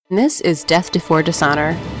This is Death Before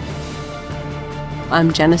Dishonor.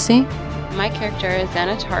 I'm Genesee. My character is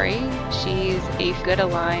Xanatari. She's a good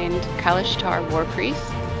aligned Kalashtar war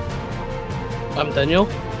priest. I'm Daniel.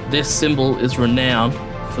 This symbol is renowned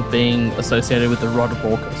for being associated with the Rod of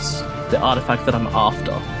Orcus, the artifact that I'm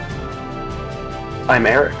after. I'm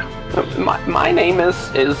Eric. My name is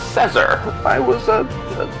Caesar. I was a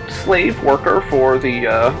slave worker for the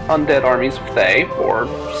undead armies of Thay for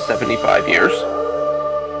 75 years.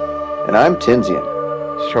 And I'm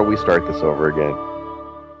Tinsian. Shall we start this over again?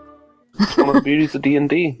 It's one of the beauties of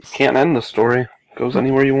D&D. Can't end the story. Goes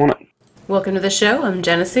anywhere you want it. Welcome to the show. I'm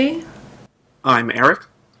Genesee. I'm Eric.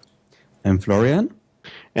 I'm Florian.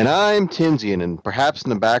 And I'm Tinsian, and perhaps in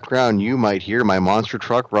the background you might hear my monster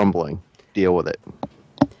truck rumbling. Deal with it.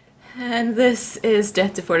 And this is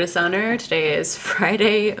Death Before Dishonor. Today is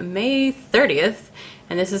Friday, May 30th,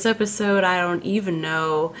 and this is episode I don't even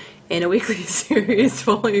know in a weekly series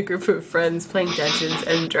following a group of friends playing Dungeons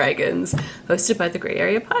and Dragons, hosted by the Gray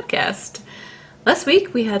Area Podcast. Last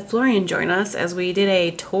week we had Florian join us as we did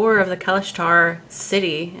a tour of the Kalashtar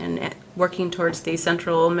city and working towards the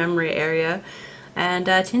central memory area, and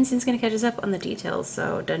Tinsian's going to catch us up on the details,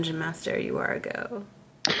 so Dungeon Master, you are a go.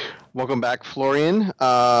 Welcome back, Florian.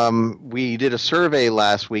 We did a survey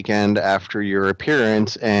last weekend after your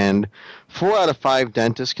appearance, and 4 out of 5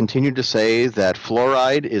 dentists continued to say that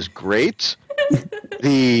fluoride is great.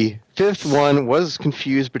 The 5th one was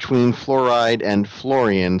confused between fluoride and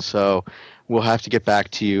Florian, so we'll have to get back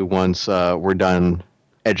to you once we're done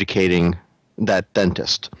educating that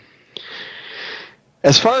dentist.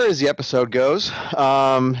 As far as the episode goes,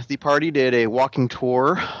 the party did a walking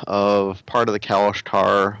tour of part of the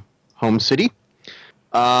Kalashtar home city,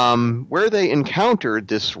 where they encountered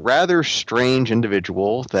this rather strange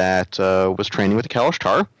individual that was training with the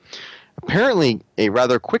Kalashtar. Apparently a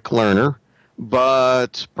rather quick learner,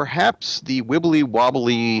 but perhaps the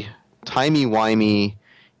wibbly-wobbly, timey-wimey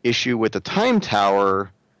issue with the time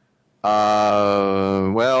tower,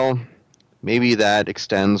 maybe that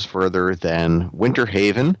extends further than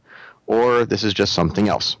Winterhaven, or this is just something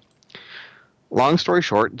else. Long story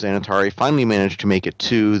short, Xanatari finally managed to make it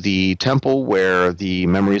to the temple where the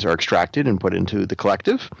memories are extracted and put into the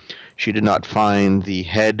collective. She did not find the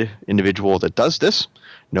head individual that does this,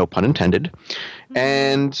 no pun intended.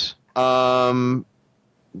 And the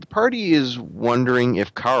party is wondering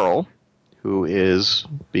if Carl, who is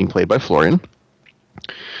being played by Florian,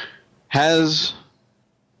 has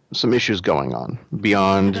some issues going on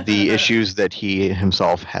beyond the issues that he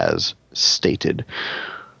himself has stated.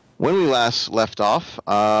 When we last left off,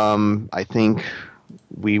 I think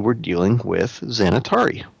we were dealing with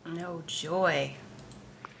Xanatari. No joy.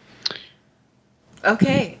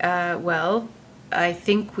 Okay, well, I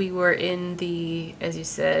think we were in the, as you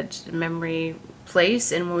said, memory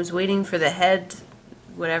place and was waiting for the head,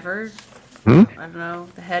 whatever. I don't know,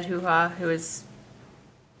 the head hoo-ha, who was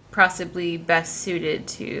possibly best suited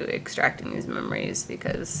to extracting these memories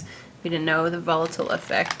because we didn't know the volatile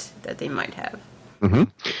effect that they might have. Mm-hmm.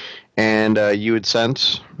 And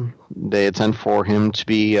they had sent for him to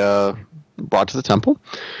be brought to the temple.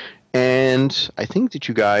 And I think that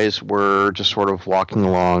you guys were just sort of walking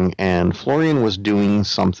along, and Florian was doing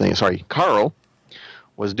something. Sorry, Carl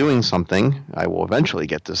was doing something. I will eventually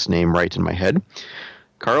get this name right in my head.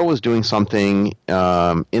 Carl was doing something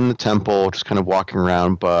in the temple, just kind of walking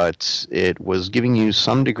around, but it was giving you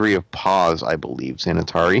some degree of pause, I believe,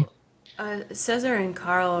 Xanatari. Caesar and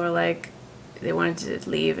Carl were like, they wanted to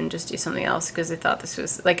leave and just do something else because they thought this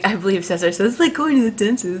was, like, I believe Caesar says, it's like going to the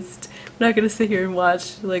dentist. I'm not going to sit here and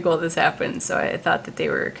watch, like, all this happen. So I thought that they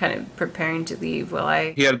were kind of preparing to leave while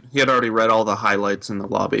I... He had already read all the highlights in the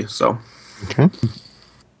lobby, so... Okay.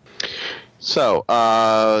 So,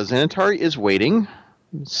 Xanatari is waiting.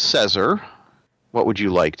 Caesar, what would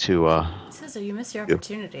you like to... Caesar, you missed your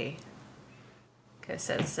opportunity. Could have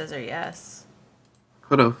said Caesar yes.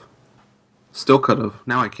 Could have. Still could have.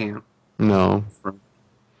 Now I can't. No.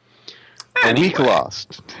 A week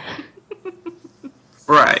lost.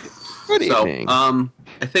 Right. Good evening. I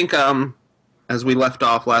think as we left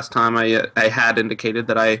off last time, I had indicated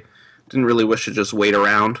that I didn't really wish to just wait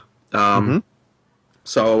around.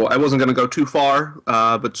 So I wasn't going to go too far,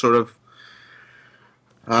 but sort of,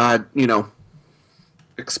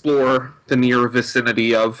 explore the near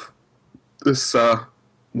vicinity of this,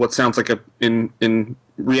 what sounds like in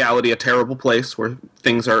reality a terrible place where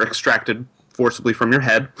things are extracted forcibly from your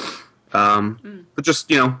head. But just,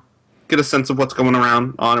 get a sense of what's going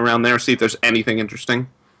on around there, see if there's anything interesting.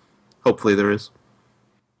 Hopefully there is.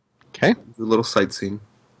 Okay. A little sightseeing.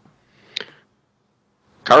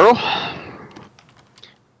 Carl?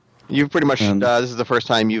 You've pretty much, this is the first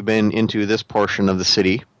time you've been into this portion of the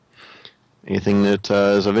city. Anything that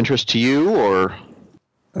is of interest to you, or?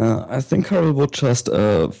 I think Carol would just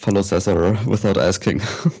follow Cesar without asking.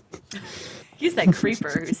 He's that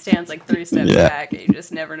creeper who stands like 3 steps back and you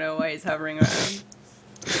just never know why he's hovering around.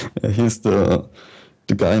 He's the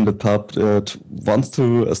guy in the pub that wants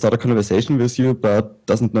to start a conversation with you but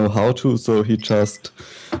doesn't know how to, so he just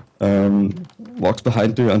walks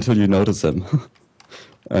behind you until you notice him.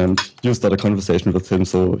 And you start a conversation with him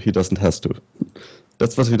so he doesn't have to.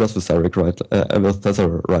 That's what he does with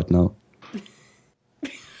Cesar right now.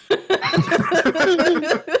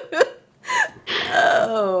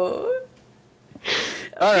 Oh.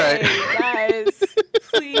 All right. Guys,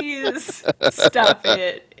 please stop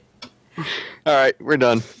it. All right, we're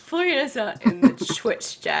done. Florian is not in the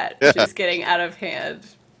Twitch chat, which is getting out of hand.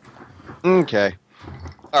 Okay.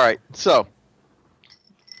 All right, so,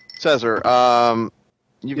 Cesar,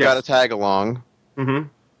 you've got a tag along. Mm-hmm.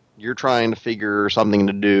 You're trying to figure something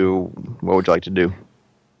to do. What would you like to do?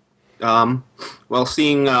 Well,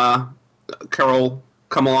 seeing Carol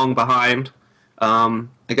come along behind, I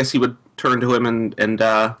guess he would turn to him and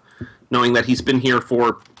knowing that he's been here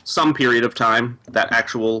for some period of time, that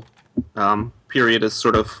actual period is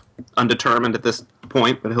sort of undetermined at this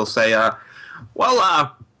point, but he'll say,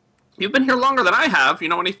 well, you've been here longer than I have. You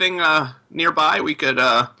know anything nearby we could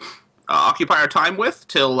occupy our time with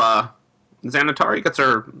till Xanatari gets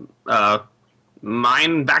her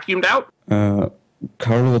mine vacuumed out?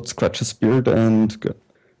 Carl would scratch his beard and go,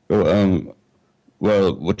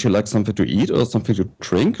 well, would you like something to eat or something to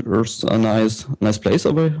drink? There's a nice place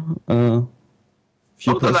over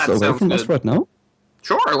few places away from us right now.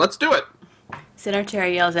 Sure, let's do it.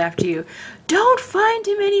 Xanatari yells after you, "Don't find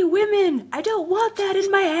him any women! I don't want that in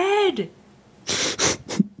my head!"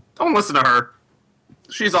 Don't listen to her.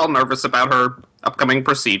 She's all nervous about her upcoming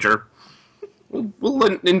procedure. We'll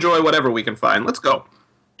enjoy whatever we can find. Let's go.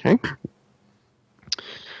 Okay.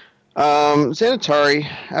 Xanatari,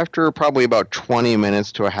 after probably about 20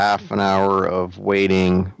 minutes to a half an hour of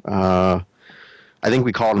waiting, I think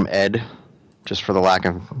we called him Ed, just for the lack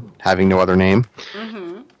of having no other name.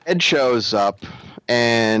 Mm-hmm. Ed shows up,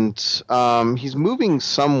 and he's moving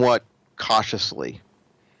somewhat cautiously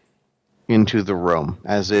into the room,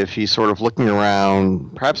 as if he's sort of looking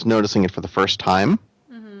around, perhaps noticing it for the first time.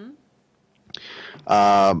 Mm-hmm.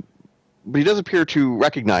 But he does appear to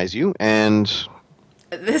recognize you, and...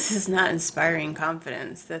 This is not inspiring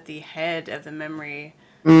confidence that the head of the memory,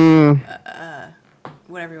 whatever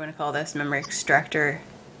you want to call this, memory extractor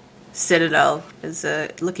citadel is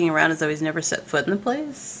looking around as though he's never set foot in the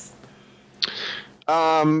place.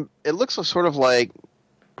 It looks sort of like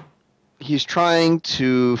he's trying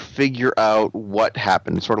to figure out what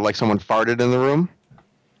happened, sort of like someone farted in the room.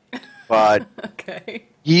 But okay.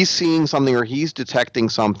 He's seeing something, or he's detecting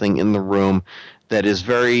something in the room that is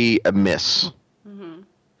very amiss.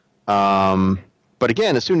 But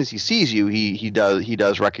again, as soon as he sees you, he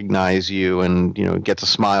does recognize you, and gets a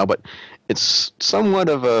smile, but it's somewhat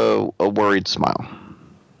of a worried smile.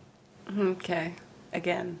 Okay,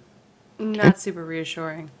 again, not super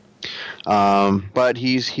reassuring. But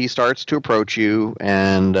he starts to approach you,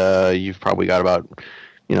 and you've probably got about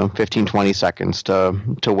 15-20 seconds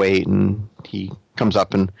to wait, and he comes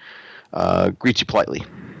up and greets you politely.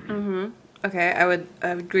 Mm-hmm. Okay, I would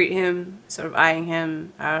greet him, sort of eyeing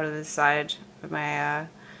him out of the side of my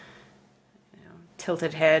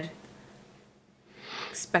tilted head,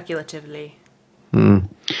 speculatively. He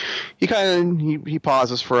he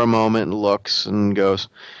pauses for a moment and looks and goes,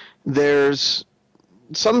 "There's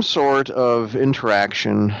some sort of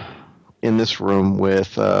interaction in this room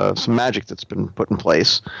with some magic that's been put in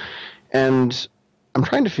place, and I'm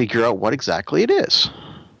trying to figure out what exactly it is."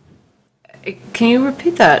 Can you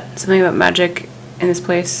repeat that? Something about magic in this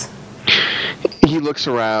place? He looks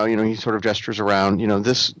around, he sort of gestures around.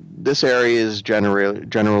 This area is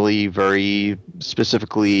generally very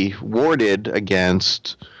specifically warded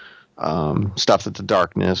against stuff that the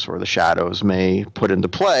darkness or the shadows may put into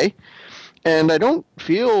play. And I don't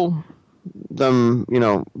feel them,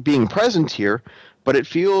 being present here, but it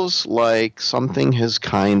feels like something has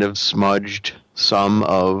kind of smudged some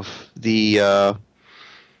of the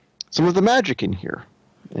magic in here,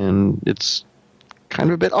 and it's kind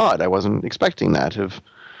of a bit odd. I wasn't expecting that. Has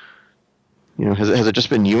it just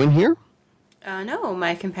been you in here? No,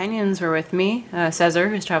 my companions were with me. Cesar,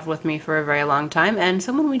 who's traveled with me for a very long time, and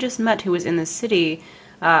someone we just met who was in the city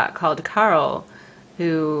called Carl,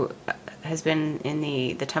 who has been in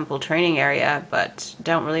the temple training area, but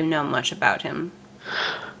don't really know much about him.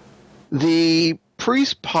 The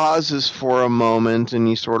priest pauses for a moment, and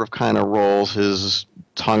he sort of kind of rolls his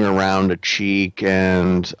tongue around a cheek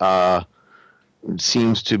and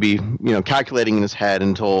seems to be, calculating in his head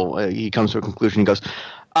until he comes to a conclusion. He goes,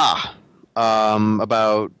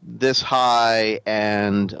 about this high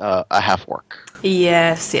and a half orc.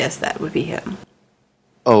 Yes, that would be him.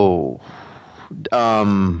 Oh,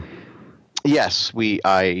 yes,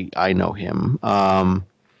 I know him.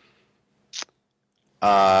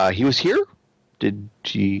 He was here? Did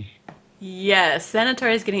he? Yes,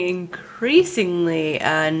 Xanatar is getting increasingly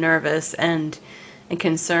nervous and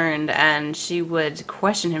concerned, and she would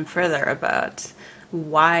question him further about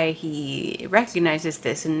why he recognizes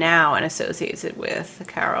this now and associates it with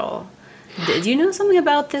Carol. Did you know something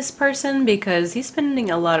about this person? Because he's spending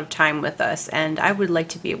a lot of time with us, and I would like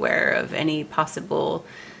to be aware of any possible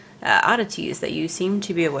oddities that you seem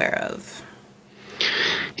to be aware of.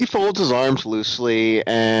 He folds his arms loosely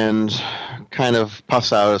and kind of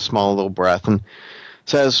puffs out a small little breath and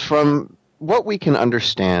says, from what we can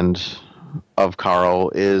understand of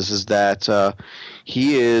Carl is that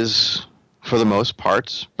he is, for the most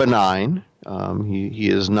part, benign. He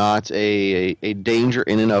is not a danger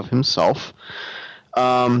in and of himself,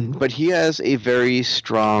 but he has a very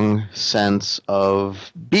strong sense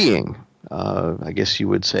of being. I guess you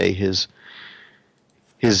would say his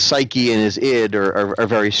psyche and his id are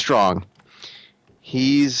very strong.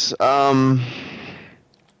 He's, as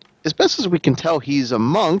best as we can tell, he's a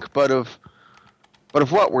monk, but of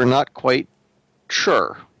what we're not quite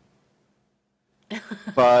sure.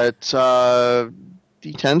 But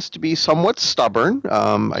he tends to be somewhat stubborn.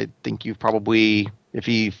 I think you've probably,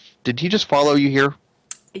 did he just follow you here?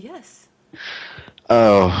 Yes.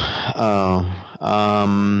 No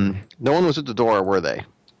one was at the door, were they?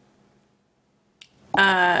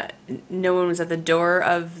 No one was at the door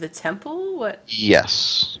of the temple? What?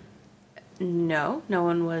 Yes. No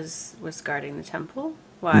one was guarding the temple.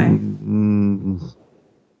 Why? No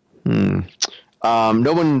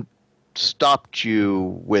one stopped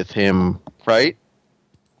you with him, right?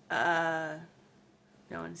 No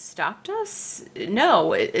one stopped us?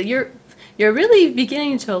 No, you're really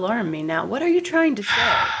beginning to alarm me now. What are you trying to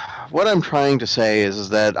say? What I'm trying to say is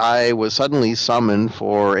that I was suddenly summoned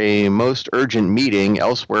for a most urgent meeting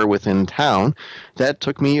elsewhere within town that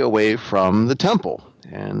took me away from the temple.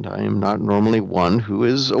 And I am not normally one who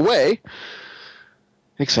is away,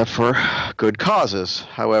 except for good causes.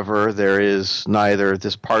 However, there is neither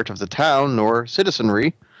this part of the town nor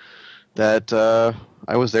citizenry that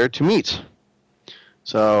I was there to meet.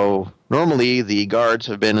 So normally the guards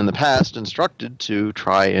have been in the past instructed to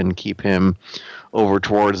try and keep him over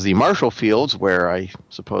towards the martial fields, where I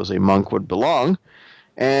suppose a monk would belong,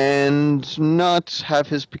 and not have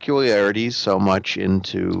his peculiarities so much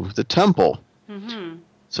into the temple. Mm-hmm.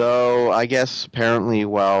 So I guess apparently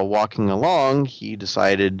while walking along, he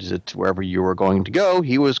decided that wherever you were going to go,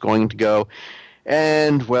 he was going to go.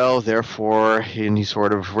 And, well, therefore, and he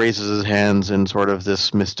sort of raises his hands in sort of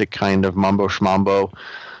this mystic kind of mumbo-schmambo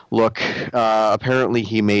look. Apparently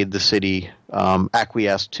he made the city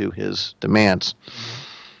acquiesce to his demands.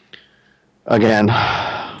 Again.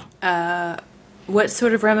 What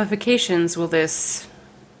sort of ramifications will this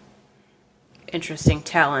interesting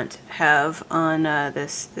talent have on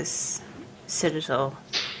this citadel?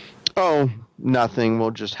 Oh, nothing. We'll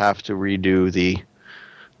just have to redo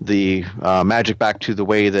the magic back to the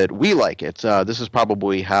way that we like it. This is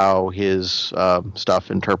probably how his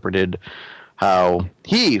stuff interpreted how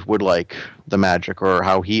he would like the magic, or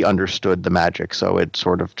how he understood the magic. So it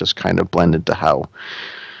sort of just kind of blended to how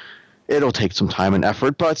it'll take some time and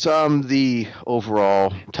effort. But the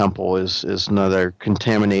overall temple is neither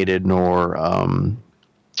contaminated nor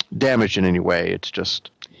damaged in any way. It's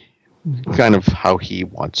just kind of how he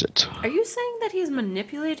wants it. Are you saying that he's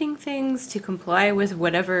manipulating things to comply with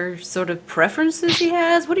whatever sort of preferences he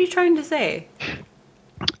has? What are you trying to say?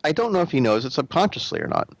 I don't know if he knows it subconsciously or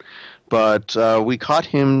not, but we caught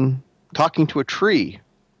him talking to a tree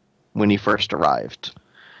when he first arrived.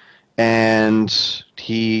 And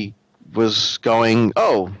he was going,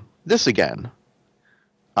 oh, this again.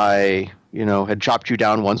 I, had chopped you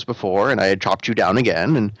down once before, and I had chopped you down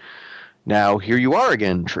again, and now here you are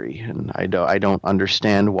again, tree. And I don't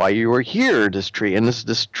understand why you were here, this tree. And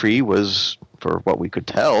this tree was, for what we could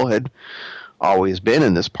tell, had always been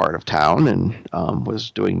in this part of town and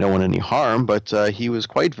was doing no one any harm, but he was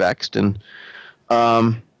quite vexed. And,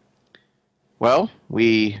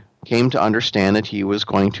 we came to understand that he was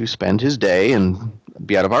going to spend his day and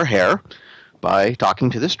be out of our hair by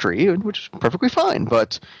talking to this tree, which is perfectly fine.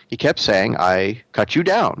 But he kept saying, I cut you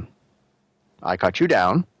down. I cut you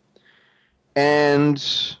down. And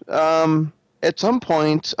at some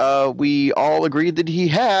point, we all agreed that he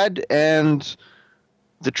had, and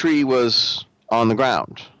the tree was on the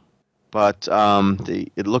ground. But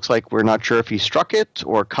it looks like we're not sure if he struck it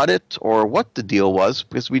or cut it or what the deal was,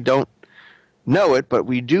 because we don't know it, but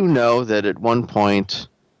we do know that at one point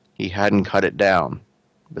he hadn't cut it down,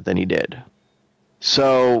 but then he did.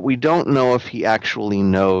 So we don't know if he actually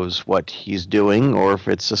knows what he's doing or if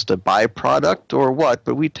it's just a byproduct or what,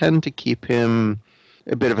 but we tend to keep him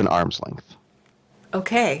a bit of an arm's length.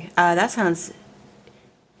 Okay, that sounds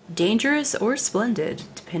dangerous or splendid,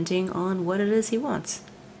 depending on what it is he wants.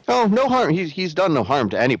 Oh, no harm. He's done no harm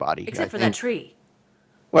to anybody. Except for that tree.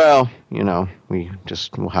 Well,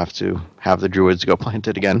 we'll have to have the druids go plant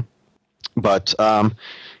it again. But,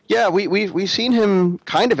 yeah, we've seen him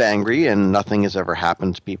kind of angry, and nothing has ever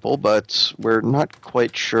happened to people, but we're not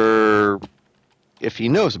quite sure if he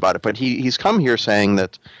knows about it. But he's come here saying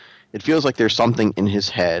that it feels like there's something in his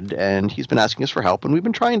head, and he's been asking us for help, and we've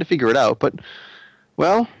been trying to figure it out, but,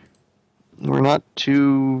 well, we're not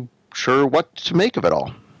too sure what to make of it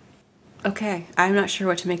all. Okay, I'm not sure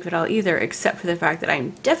what to make of it all either, except for the fact that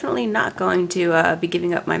I'm definitely not going to be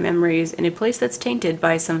giving up my memories in a place that's tainted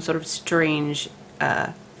by some sort of strange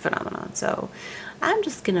phenomenon. So I'm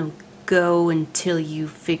just gonna go until you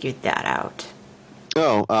figured that out.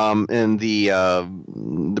 Oh, and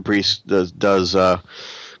the priest does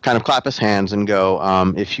kind of clap his hands and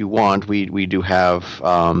go, if you want, we do have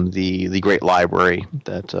the great library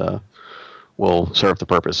that will serve the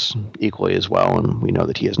purpose equally as well, and we know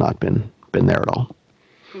that he has not been there at all.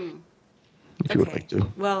 If you would like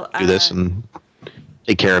to do this and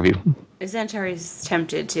take care of you. Xanatari's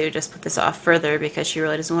tempted to just put this off further because she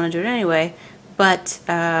really doesn't want to do it anyway, but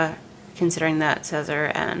considering that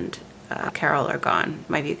Caesar and Carol are gone,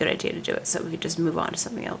 might be a good idea to do it, so we could just move on to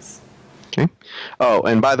something else. Okay. Oh,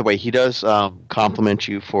 and by the way, he does compliment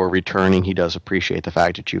you for returning. He does appreciate the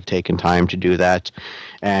fact that you've taken time to do that,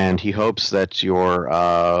 and he hopes that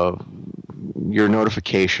your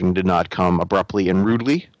notification did not come abruptly and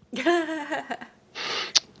rudely. Do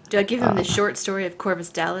I give him the short story of Corvus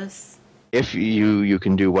Dallas? If you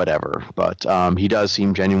can do whatever, but he does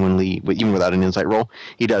seem genuinely, even without an insight roll,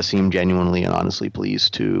 he does seem genuinely and honestly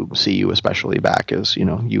pleased to see you, especially back as,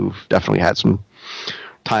 you've definitely had some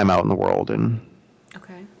time out in the world. And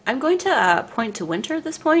okay, I'm going to point to Winter at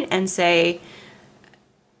this point and say,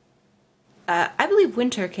 I believe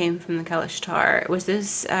Winter came from the Kalashtar. Was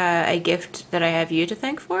this a gift that I have you to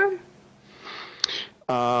thank for?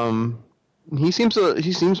 He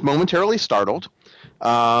seems momentarily startled,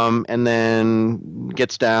 and then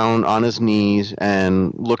gets down on his knees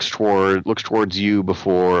and looks towards you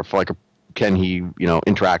before, can he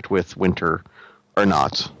interact with Winter or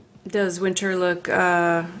not? Does Winter look,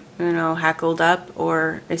 hackled up,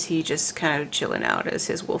 or is he just kind of chilling out as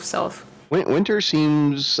his wolf self? Winter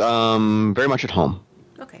seems very much at home.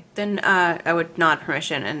 Okay, then I would nod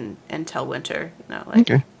permission and tell Winter,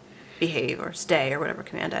 okay, behave or stay or whatever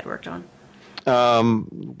command I'd worked on.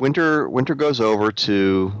 Winter goes over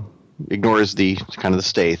to, ignores the kind of the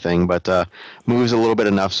stay thing, but moves a little bit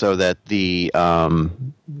enough so that the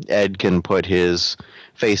Ed can put his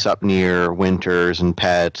face up near Winter's and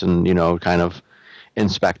pet and kind of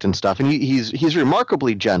inspect and stuff. And he's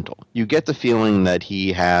remarkably gentle. You get the feeling that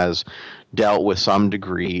he has dealt with some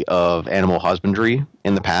degree of animal husbandry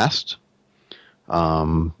in the past,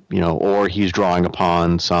 or he's drawing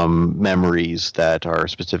upon some memories that are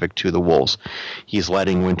specific to the wolves. He's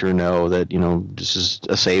letting Winter know that this is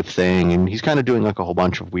a safe thing, and he's kind of doing like a whole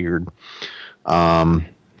bunch of weird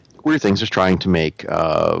things, just trying to make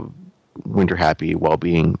Winter happy while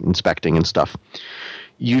being inspecting and stuff.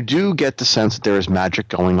 You do get the sense that there is magic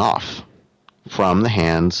going off from the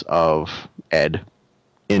hands of Ed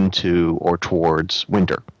into or towards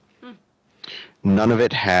Winter. None of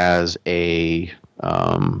it has a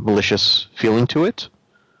malicious feeling to it,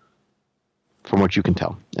 from what you can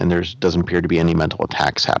tell, and there doesn't appear to be any mental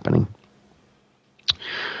attacks happening.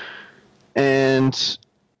 And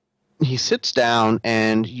he sits down,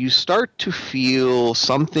 and you start to feel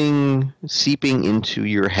something seeping into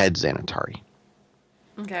your head, Xanatari.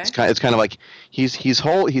 Okay. It's kind of like he's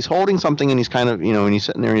holding something, and he's kind of and he's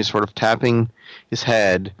sitting there and he's sort of tapping his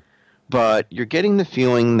head, but you're getting the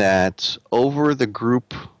feeling that over the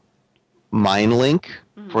group mind link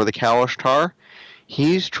for the Kalashtar,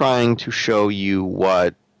 he's trying to show you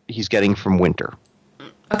what he's getting from Winter.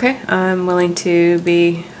 Okay, I'm willing to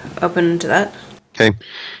be open to that. Okay,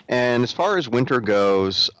 and as far as Winter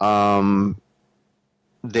goes,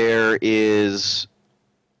 there is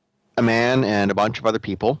a man and a bunch of other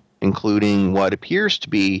people, including what appears to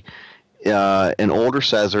be an older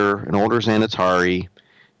Caesar, an older Xanatari,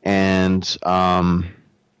 and a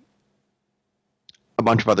a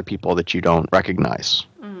bunch of other people that you don't recognize.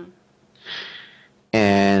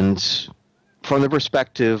 And from the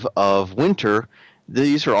perspective of Winter,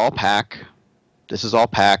 these are all Pack. This is all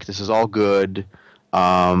Pack. This is all good.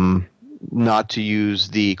 Not to use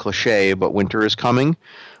the cliche, but winter is coming.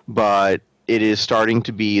 But it is starting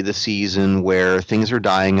to be the season where things are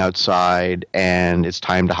dying outside and it's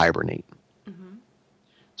time to hibernate.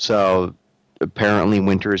 So apparently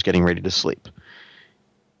winter is getting ready to sleep.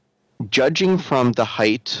 Judging from the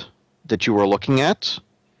height that you are looking at,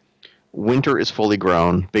 winter is fully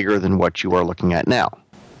grown, bigger than what you are looking at now.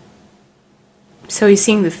 So he's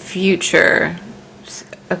seeing the future.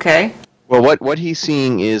 Okay. Well, what he's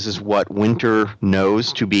seeing is what winter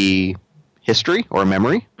knows to be history or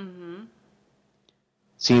memory.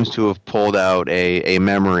 Seems to have pulled out a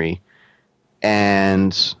memory,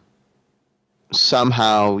 and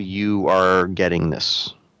somehow you are getting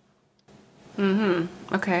this.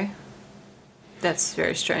 Okay. That's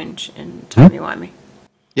very strange and timey-wimey.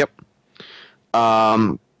 Yep.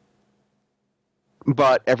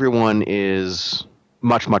 But everyone is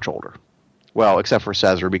much, much older. Well, except for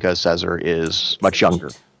Caesar, because Caesar is much younger.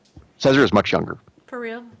 Caesar is much younger. For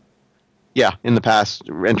real? Yeah, in the past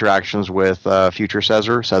interactions with future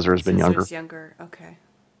Caesar has been younger. Younger, okay.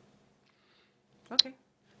 Okay.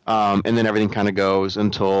 And then everything kind of goes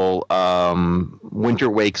until Winter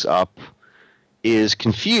wakes up, is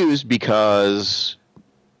confused because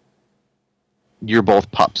you're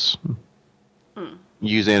both pups.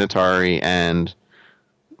 You, Xanatari, and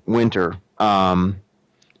Winter.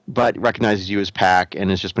 But recognizes you as Pack and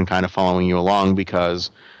has just been kind of following you along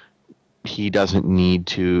because he doesn't need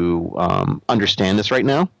to understand this right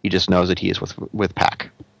now. He just knows that he is with Pack.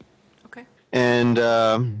 Okay. And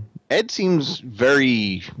Ed seems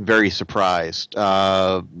very, very surprised,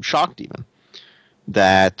 shocked even,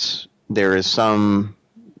 that there is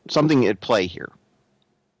something at play here.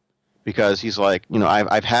 Because he's like,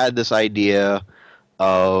 I've had this idea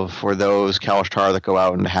of, for those Kalashtar that go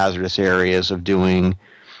out into hazardous areas, of doing,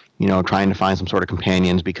 trying to find some sort of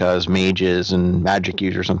companions, because mages and magic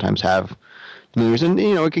users sometimes have moves, and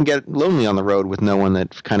it can get lonely on the road with no one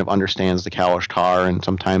that kind of understands the Kalashtar, and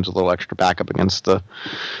sometimes a little extra backup against the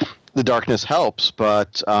darkness helps.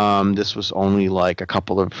 But this was only like a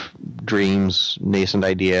couple of dreams, nascent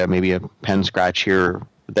idea, maybe a pen scratch here or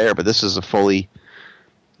there, but this is a fully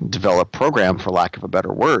developed program, for lack of a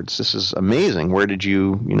better words. This is amazing. Where did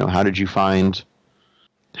you, how did you find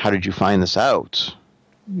this out?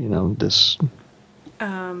 This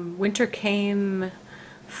Winter came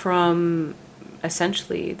from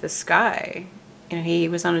essentially the sky. He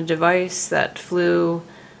was on a device that flew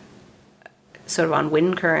sort of on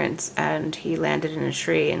wind currents, and he landed in a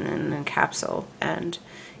tree and in a capsule. And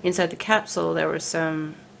inside the capsule there was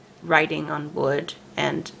some writing on wood,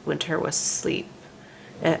 and Winter was asleep.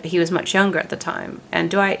 He was much younger at the time.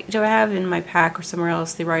 And do I have in my pack or somewhere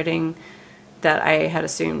else the writing that I had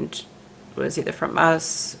assumed was either from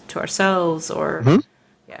us to ourselves, or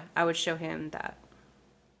yeah, I would show him that.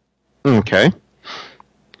 Okay.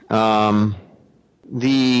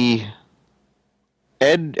 The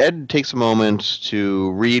Ed takes a moment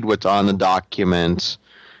to read what's on the document.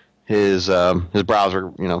 His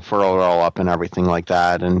browser, furrowed all up and everything like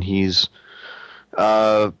that, and he's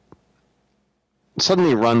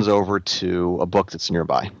suddenly runs over to a book that's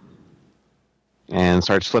nearby and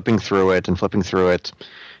starts flipping through it,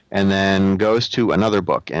 and then goes to another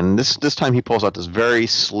book. And this time he pulls out this very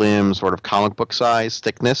slim, sort of comic book size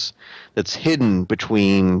thickness that's hidden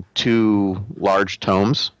between two large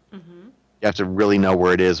tomes. You have to really know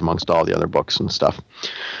where it is amongst all the other books and stuff.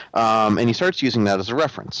 And he starts using that as a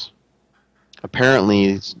reference.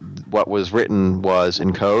 Apparently what was written was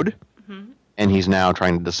in code, and he's now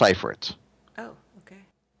trying to decipher it. Oh, okay.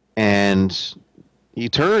 And he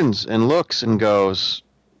turns and looks and goes,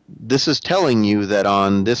 this is telling you that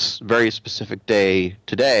on this very specific day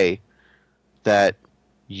today, that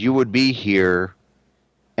you would be here,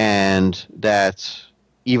 and that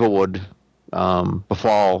evil would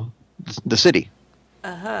befall the city.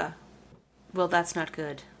 Well, that's not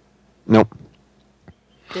good. Nope.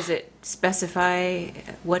 Does it specify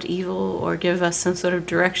what evil, or give us some sort of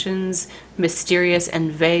directions, mysterious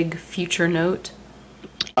and vague future note?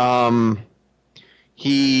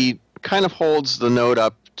 He kind of holds the note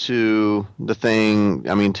up to the thing,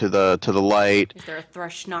 to the light. Is there a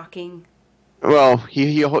thrush knocking? Well,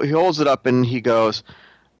 he holds it up and he goes,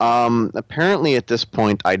 apparently at this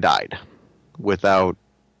point I died, without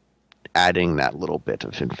adding that little bit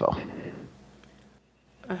of info.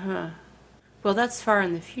 Well, that's far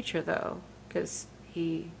in the future, though, because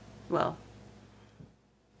we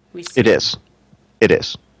see. It is.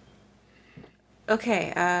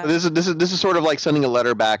 Okay. This is sort of like sending a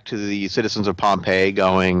letter back to the citizens of Pompeii,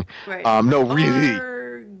 going, Right. no, really,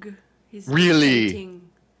 Arg. He's Really? chanting.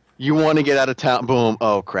 you want to get out of town? Boom!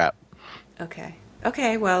 Oh crap! Okay.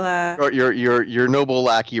 Okay. Well. Your noble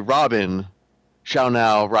lackey Robin shall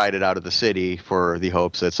now ride it out of the city for the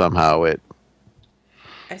hopes that somehow it.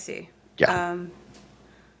 I see. Yeah.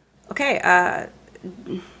 Okay.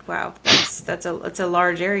 Wow. That's a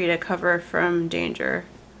large area to cover from danger.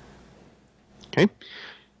 Okay.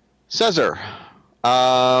 Caesar,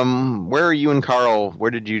 where are you and Carl?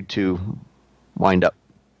 Where did you two wind up?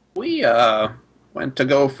 We went to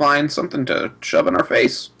go find something to shove in our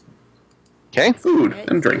face. Okay. Food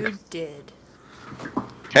and drink. You did.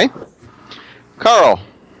 Okay. Carl,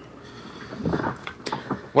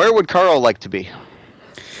 where would Carl like to be?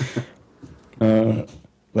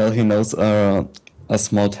 Well, he knows a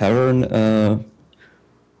small tavern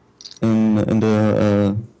in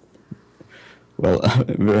the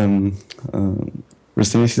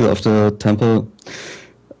vicinity of the temple.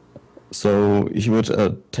 So he would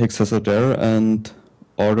take Cesar there and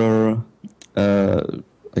order, I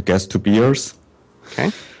guess, 2 beers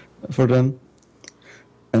Okay. for them.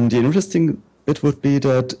 And the interesting bit would be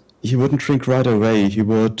that he wouldn't drink right away. He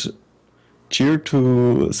would cheer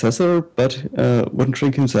to Cesar, but wouldn't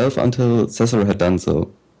drink himself until Cesar had done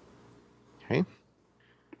so. Okay.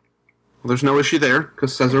 Well, there's no issue there,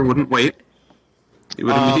 because Caesar wouldn't wait. He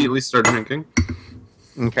would immediately start drinking.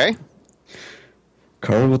 Okay.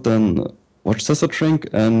 Carl would then watch Cesar drink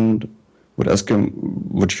and would ask him,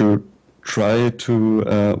 would you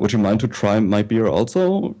mind to try my beer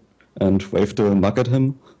also? And wave the mug at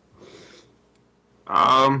him.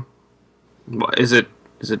 Is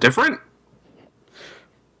it different?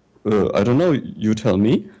 I don't know, you tell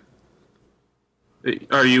me.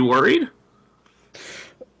 Are you worried?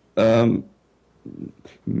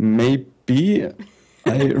 Maybe.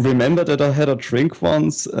 I remember that I had a drink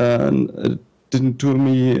once and it didn't do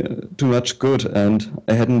me too much good, and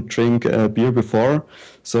I hadn't drank beer before,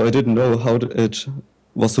 so I didn't know how it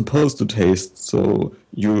was supposed to taste. So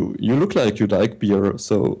you look like you like beer,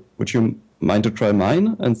 so would you mind to try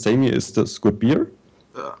mine and say me, is this good beer?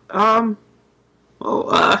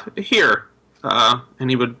 Here. And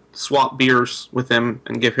he would swap beers with him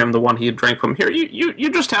and give him the one he had drank from. Here, you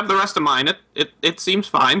just have the rest of mine. It seems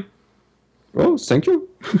fine. Oh, thank you.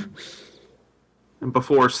 And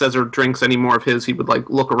before Caesar drinks any more of his, he would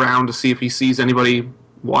look around to see if he sees anybody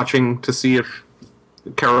watching, to see if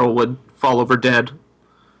Carol would fall over dead.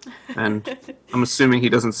 And I'm assuming he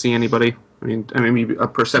doesn't see anybody. I mean, maybe a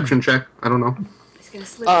perception check. I don't know. He's gonna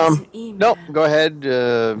slip us an email. Nope. Go ahead.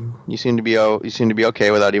 You seem to be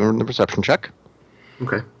okay without even the perception check.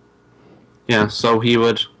 Okay. Yeah. So he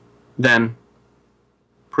would then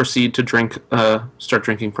proceed to start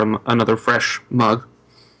drinking from another fresh mug,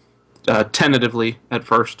 tentatively at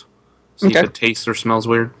first, see if it tastes or smells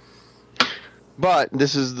weird. But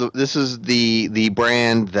this is the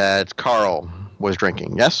brand that Carl was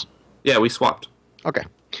drinking. Yes. Yeah, we swapped. Okay.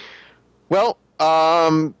 Well,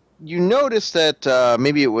 you notice that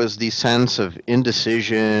maybe it was the sense of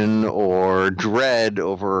indecision or dread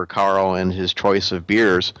over Carl and his choice of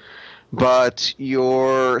beers, but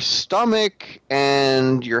your stomach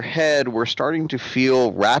and your head were starting to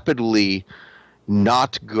feel rapidly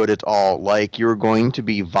not good at all, like you're going to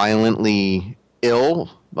be violently ill,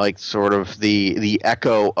 like sort of the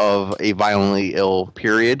echo of a violently ill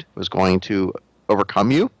period was going to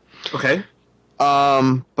overcome you. Okay.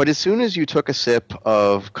 But as soon as you took a sip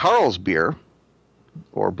of Carl's beer,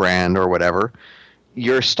 or brand, or whatever,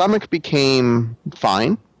 your stomach became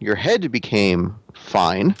fine. Your head became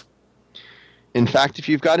fine. In fact, if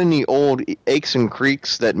you've got any old aches and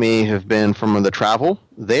creaks that may have been from the travel,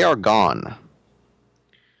 they are gone.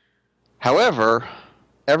 However,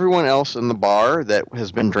 everyone else in the bar that has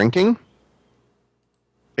been drinking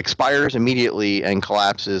expires immediately and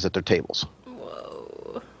collapses at their tables.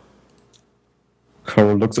 Whoa.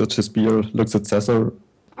 Carl looks at his beer, looks at Cesar,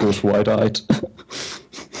 goes wide-eyed.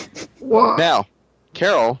 What? Now,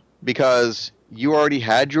 Carol, because you already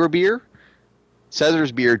had your beer,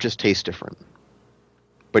 Cesar's beer just tastes different.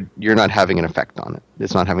 But you're not having an effect on it.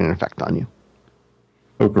 It's not having an effect on you.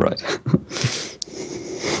 Oh, right.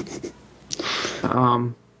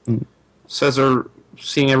 Caesar,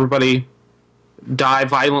 seeing everybody die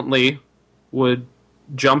violently, would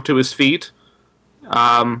jump to his feet.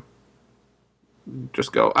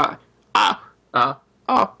 Just go,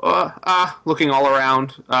 looking all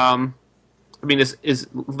around. I mean, is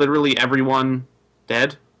literally everyone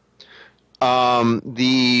dead?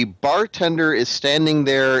 The bartender is standing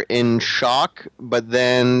there in shock, but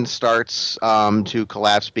then starts to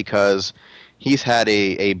collapse because he's had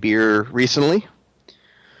a beer recently,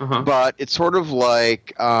 Uh-huh. but it's sort of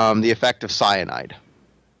like the effect of cyanide.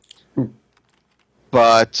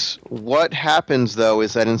 But what happens, though,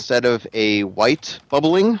 is that instead of a white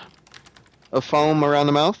bubbling of foam around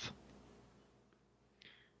the mouth,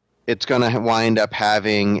 it's going to wind up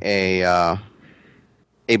having a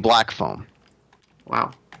black foam.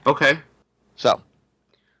 Wow. Okay. So,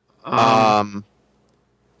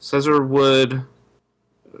 Caesar would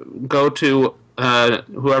go to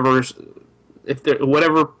whoever's,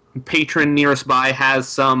 whatever patron nearest by has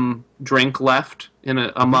some drink left in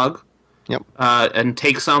a mug. Yep. And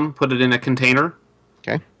take some, put it in a container.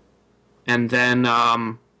 Okay. And then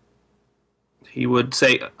he would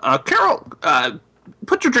say, "Carol,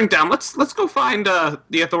 put your drink down. Let's go find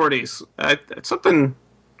the authorities. Something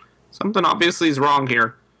obviously is wrong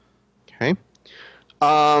here." Okay.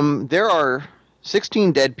 There are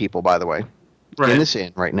 16 dead people, by the way, in this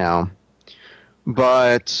inn right now.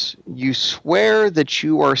 But you swear that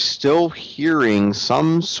you are still hearing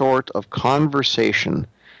some sort of conversation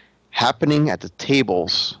happening at the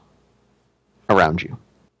tables around you.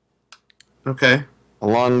 Okay.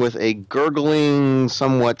 Along with a gurgling,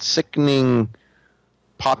 somewhat sickening,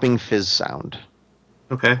 popping fizz sound.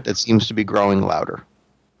 Okay. That seems to be growing louder.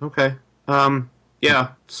 Okay.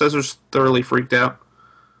 Yeah, Caesar's thoroughly freaked out.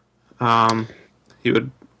 He would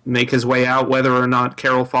make his way out, whether or not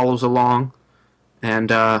Carol follows along. And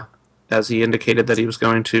as he indicated that he was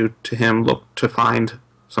going to him, look to find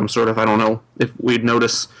some sort of, I don't know, if we'd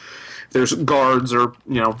notice there's guards or,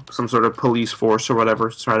 some sort of police force or whatever,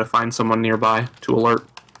 to try to find someone nearby to alert.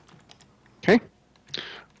 Okay.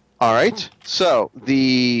 All right. So,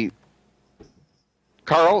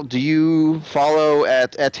 Carl, do you follow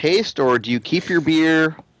at haste, or do you keep your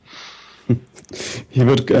beer? He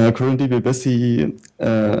would currently be busy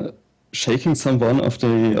shaking someone of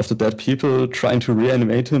the dead people, trying to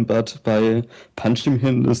reanimate him, but by punching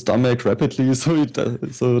him in the stomach rapidly, so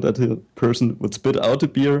that the person would spit out the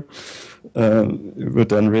beer, would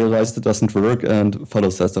then realize it doesn't work and follow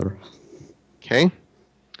Caesar. Okay.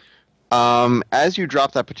 As you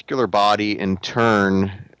drop that particular body and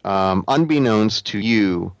turn, unbeknownst to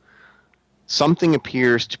you, something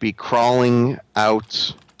appears to be crawling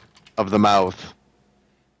out of the mouth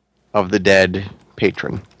of the dead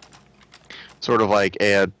patron. Sort of like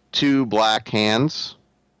two black hands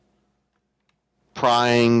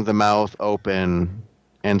prying the mouth open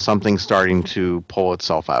and something starting to pull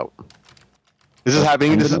itself out. This is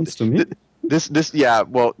happening. To me? Yeah.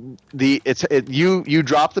 Well, you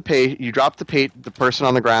drop the person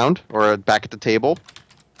on the ground or back at the table,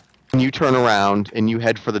 and you turn around and you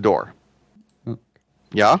head for the door.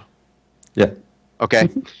 Yeah. Yeah. Okay.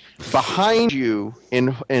 Behind you,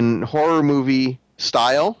 in horror movie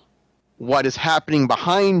style, what is happening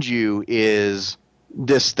behind you is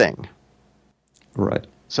this thing. Right.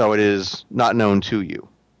 So it is not known to you.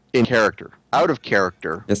 In character. Out of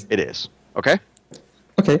character, yes. It is. Okay?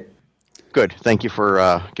 Okay. Good. Thank you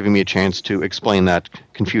for giving me a chance to explain that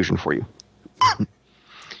confusion for you.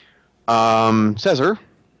 Caesar?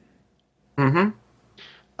 Mm-hmm.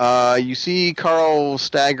 You see Carl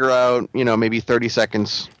stagger out, maybe 30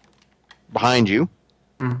 seconds behind you.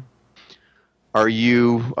 Mm. Are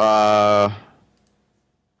you going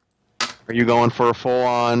for a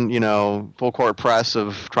full-on, full court press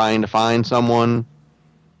of trying to find someone?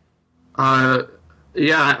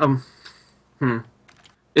 Yeah.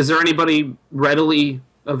 Is there anybody readily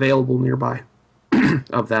available nearby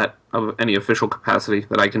of any official capacity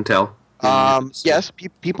that I can tell? Yes,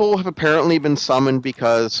 people have apparently been summoned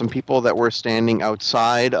because some people that were standing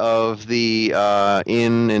outside of the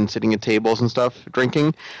inn and sitting at tables and stuff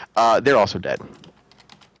drinking, they're also dead.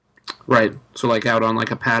 Right. So like out on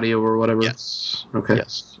like a patio or whatever? Yes. Okay.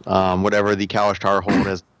 Yes. Whatever the Kalashtar hold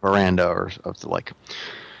as veranda or of the like.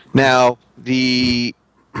 Now, the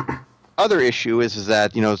other issue is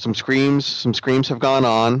that, some screams have gone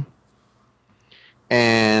on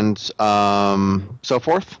and so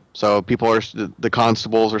forth. So the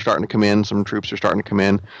constables are starting to come in, some troops are starting to come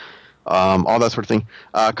in, all that sort of thing.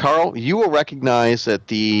 Carl, you will recognize that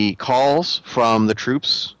the calls from the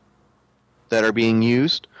troops that are being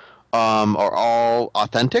used are all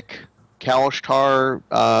authentic Kalashtar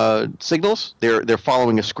signals. They're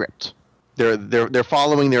following a script. They're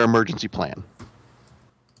following their emergency plan.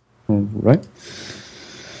 All right.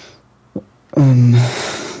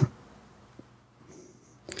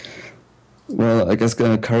 Well, I guess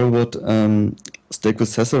Carl would stick with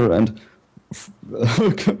Caesar and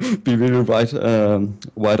be really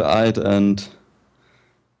wide-eyed and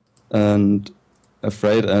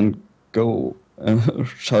afraid and go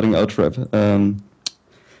shouting out rap.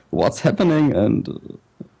 what's happening, and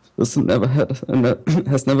this has never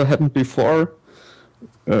happened before.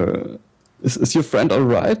 Is your friend all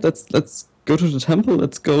right? Let's go to the temple.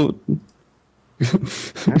 Let's go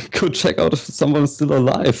go check out if someone's still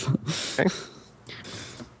alive. Okay.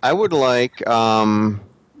 I would like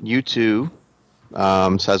you two,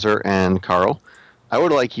 Cesar and Carl. I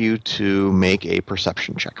would like you to make a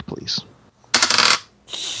perception check, please.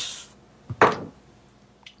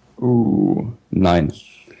 Ooh, 9.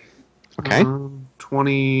 Okay.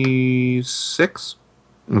 26.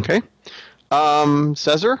 Okay.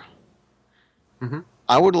 Cesar? Mm-hmm.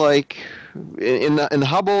 I would like, in the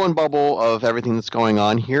hubble and bubble of everything that's going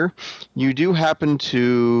on here, you do happen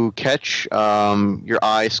to catch your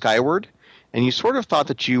eye skyward, and you sort of thought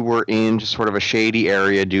that you were in just sort of a shady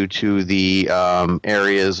area due to the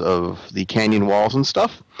areas of the canyon walls and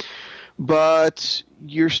stuff. But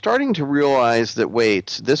you're starting to realize that,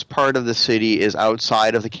 wait, this part of the city is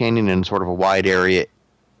outside of the canyon in sort of a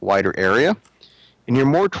wider area, and you're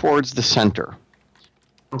more towards the center.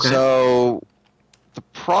 Okay. So the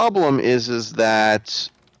problem is that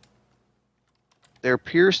there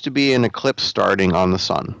appears to be an eclipse starting on the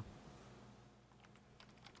sun.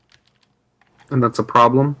 And that's a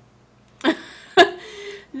problem?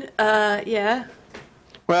 Yeah.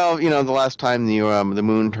 Well, the last time the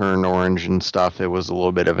moon turned orange and stuff, it was a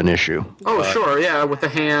little bit of an issue. Oh, sure, yeah, with the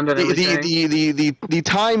hand and everything. The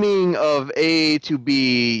timing of A to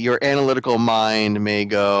B, your analytical mind may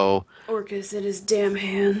go... Orcus in his damn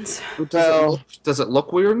hands. Does it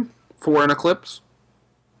look weird for an eclipse?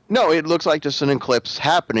 No, it looks like just an eclipse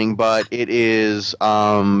happening, but it is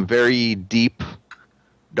very deep,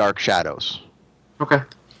 dark shadows. Okay.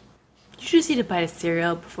 You should just eat a bite of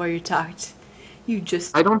cereal before you talked.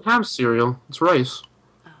 I don't have cereal. It's rice.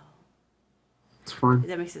 Oh. It's fine.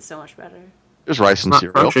 That makes it so much better. There's rice and Not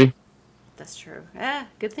cereal. crunchy. That's true. Yeah,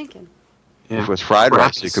 good thinking. Yeah. If it was fried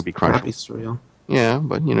rice, it could be crunchy. Crappy cereal. Yeah,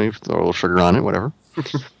 but you throw a little sugar on it, whatever.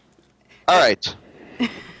 All right.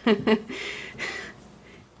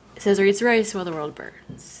 Cesar eats rice while the world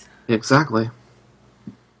burns. Exactly.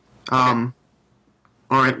 All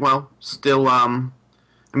right. Well, still.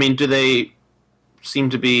 Do they seem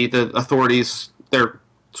to be the authorities? They're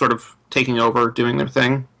sort of taking over, doing their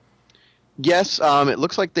thing. Yes, it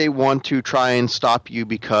looks like they want to try and stop you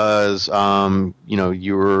because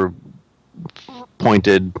you were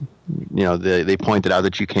pointed. They pointed out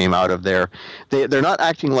that you came out of there. They're not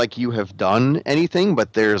acting like you have done anything,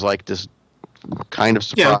 but there's like this kind of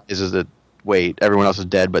surprise is that, wait, everyone else is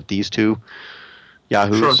dead but these two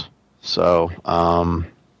yahoos. Sure. So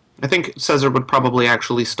I think Cesar would probably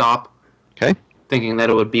actually stop, okay, thinking that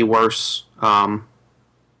it would be worse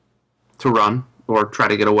to run or try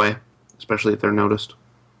to get away, especially if they're noticed.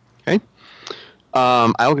 Okay.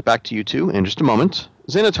 I'll get back to you two in just a moment.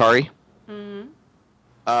 Xanatari.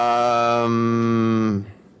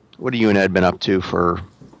 What have you and Ed been up to for...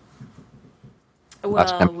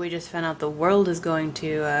 Well, we just found out the world is going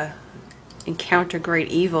to encounter great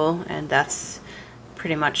evil, and that's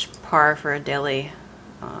pretty much par for a daily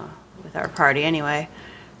with our party anyway.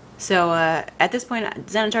 So at this point,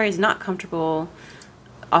 Xanatari is not comfortable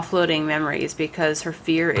offloading memories because her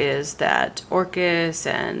fear is that Orcus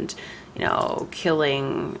and,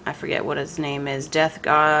 killing, I forget what his name is, Death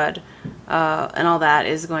God, and all that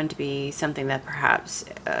is going to be something that perhaps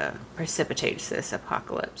precipitates this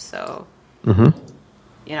apocalypse. So...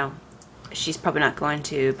 she's probably not going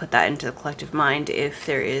to put that into the collective mind if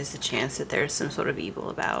there is a chance that there's some sort of evil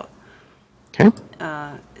about. Okay.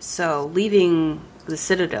 So leaving the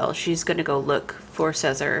Citadel, she's going to go look for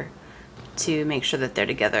Cesar to make sure that they're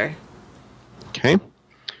together. Okay.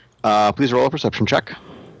 Please roll a perception check.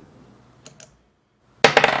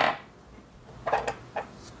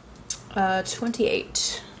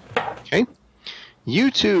 28. Okay.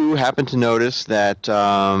 You two happen to notice that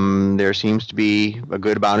there seems to be a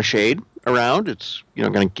good amount of shade around. It's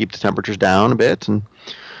going to keep the temperatures down a bit and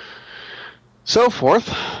so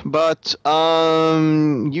forth. But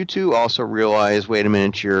you two also realize, wait a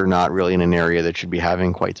minute, you're not really in an area that should be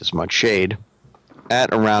having quite this much shade.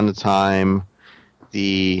 At around the time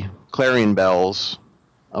the clarion bells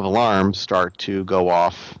of alarms start to go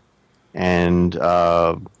off and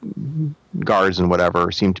guards and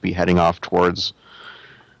whatever seem to be heading off towards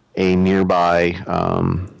a nearby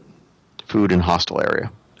food and hostel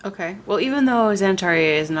area. Okay. Well, even though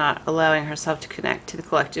Xanatari is not allowing herself to connect to the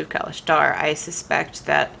collective Kalashtar, I suspect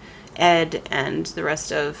that Ed and the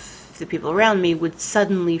rest of the people around me would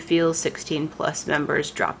suddenly feel 16 plus members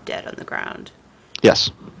drop dead on the ground. Yes.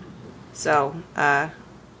 So,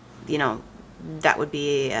 that would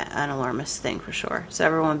be an alarmist thing for sure. So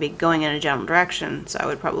everyone would be going in a general direction, so I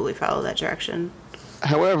would probably follow that direction.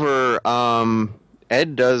 However,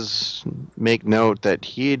 Ed does make note that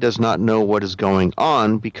he does not know what is going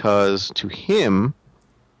on because to him,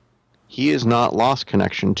 he has not lost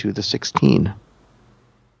connection to the 16.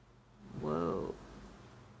 Whoa.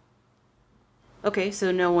 Okay,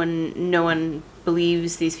 so no one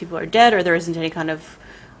believes these people are dead, or there isn't any kind of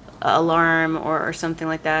alarm or something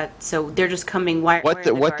like that. So they're just coming. Why are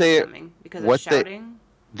the guards coming? Because of shouting?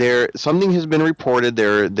 Something has been reported.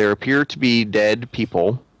 There appear to be dead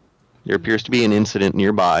people. There appears to be an incident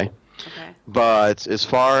nearby. Okay. But as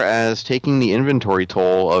far as taking the inventory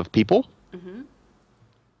toll of people,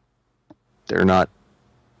 they're not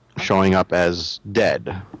showing up as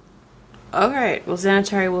dead. Alright, well,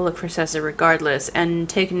 Xanatari will look for Cesar regardless, and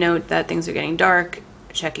take note that things are getting dark,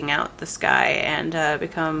 checking out the sky, and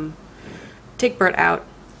take Bert out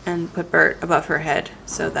and put Bert above her head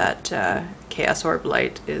so that Chaos Orb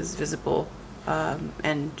light is visible.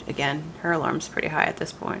 And again, her alarm's pretty high at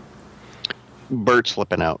this point. Bert's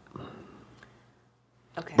slipping out.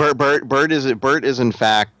 Okay. Bert is in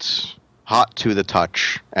fact hot to the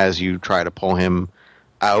touch as you try to pull him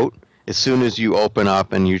out. As soon as you open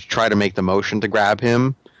up and you try to make the motion to grab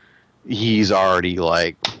him, he's already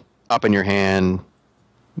like up in your hand,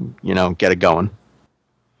 get it going.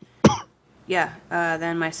 Yeah,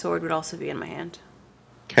 then my sword would also be in my hand.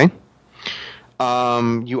 Okay.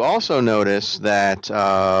 You also notice that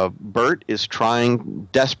Bert is trying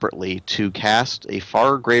desperately to cast a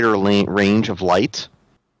far greater range of light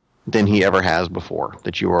than he ever has before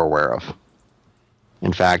that you are aware of.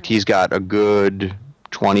 In fact, he's got a good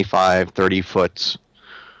 25, 30 foot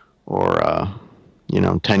or,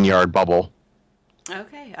 10-yard bubble.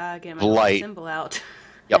 Okay, get my light symbol out.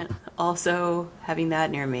 Yep. And also having that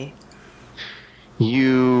near me.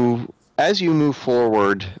 As you move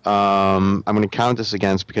forward, I'm going to count this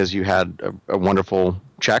against because you had a wonderful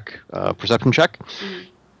check, perception check. Mm-hmm.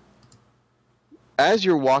 As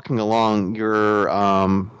you're walking along, your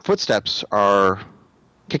footsteps are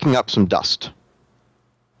kicking up some dust.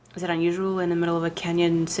 Is it unusual in the middle of a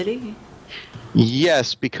canyon city?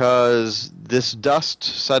 Yes, because this dust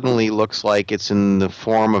suddenly looks like it's in the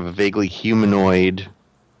form of a vaguely humanoid.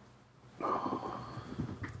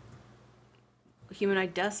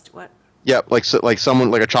 Humanoid dust? What? Yeah, like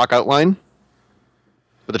someone, like a chalk outline,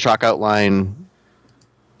 but the chalk outline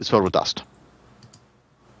is filled with dust.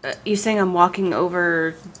 You saying I'm walking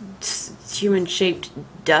over human-shaped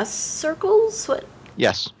dust circles? What?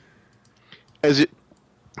 Yes.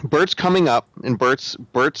 Bert's coming up, and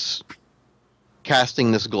Bert's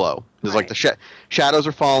casting this glow. There's like the shadows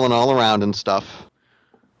are falling all around and stuff.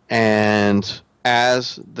 And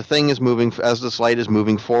as the thing is moving, as this light is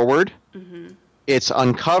moving forward, it's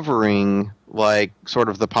uncovering like sort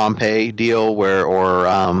of the Pompeii deal or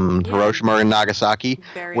Hiroshima and Nagasaki,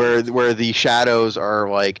 where the shadows are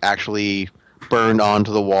like actually burned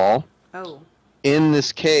onto the wall. Oh. In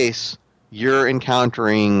this case, you're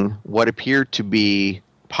encountering what appear to be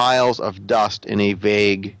piles of dust in a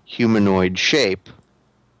vague humanoid shape.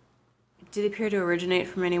 Do they appear to originate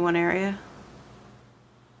from any one area?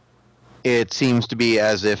 It seems to be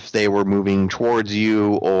as if they were moving towards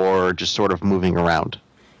you or just sort of moving around.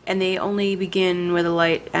 And they only begin where the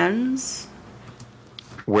light ends?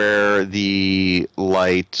 Where the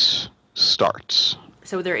light starts.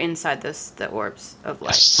 So they're inside the orbs of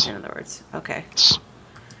light, Yes. in other words. Okay. Yes.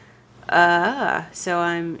 So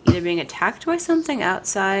I'm either being attacked by something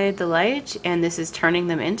outside the light, and this is turning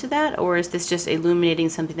them into that, or is this just illuminating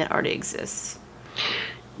something that already exists?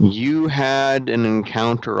 You had an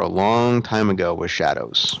encounter a long time ago with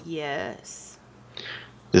shadows. Yes.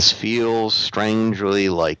 This feels strangely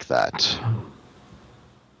like that.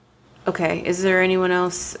 Okay, is there anyone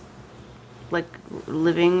else, like,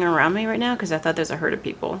 living around me right now? Because I thought there's a herd of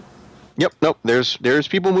people. Yep, nope, there's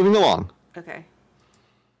people moving along. Okay.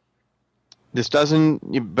 This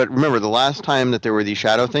doesn't... But remember, the last time that there were these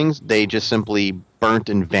shadow things, they just simply burnt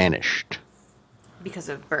and vanished. Because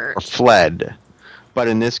of Bert. Or fled. But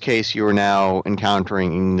in this case, you are now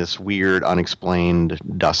encountering this weird, unexplained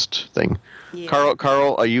dust thing. Yeah.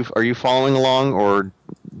 Carl, are you following along, or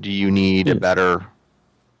do you need a better...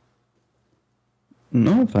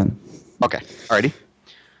 No, I'm fine. Okay, alrighty.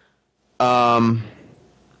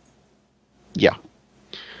 Yeah.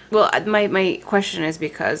 Well, my question is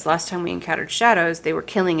because last time we encountered shadows, they were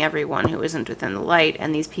killing everyone who isn't within the light,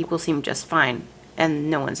 and these people seem just fine, and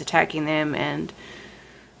no one's attacking them, and,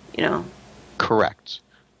 Correct.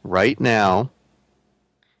 Right now,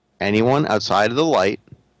 anyone outside of the light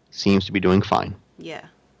seems to be doing fine. Yeah.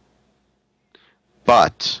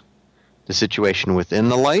 But The situation within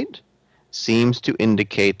the light seems to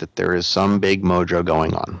indicate that there is some big mojo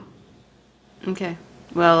going on. Okay.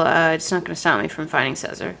 Well, it's not going to stop me from finding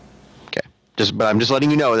Caesar. Okay. But I'm just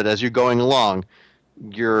letting you know that as you're going along,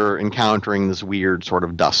 you're encountering this weird sort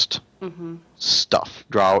of dust stuff.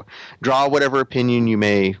 Draw whatever opinion you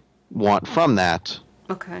may want from that.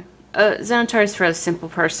 Okay. Xanatar is a fairly simple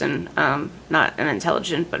person, not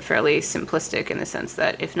unintelligent, but fairly simplistic in the sense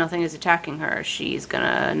that if nothing is attacking her, she's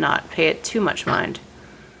gonna not pay it too much mind.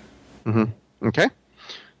 Okay.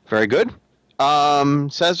 Very good.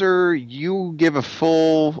 Caesar, you give a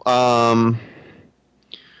full, hang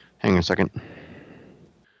on a second.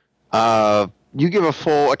 You give a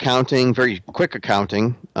full accounting, very quick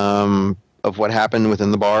accounting, of what happened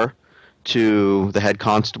within the bar to the head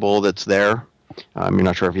constable that's there. You're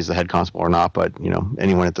not sure if he's the head constable or not, but,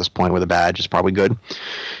 anyone at this point with a badge is probably good.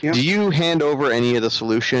 Yep. Do you hand over any of the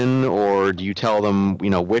solution, or do you tell them,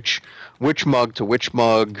 which mug to which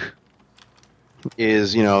mug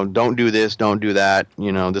is, don't do this, don't do that,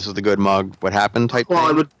 this is the good mug, what happened type Well,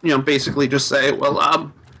 thing? I would, basically just say,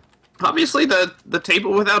 obviously the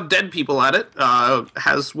table without dead people at it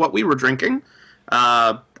has what we were drinking.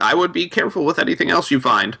 I would be careful with anything else you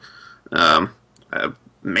find.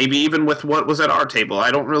 Maybe even with what was at our table.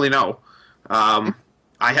 I don't really know. I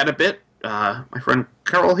had a bit. My friend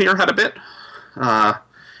Carol here had a bit.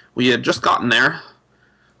 We had just gotten there,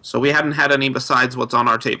 so we hadn't had any besides what's on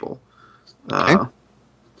our table. Okay.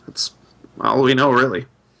 That's all we know, really.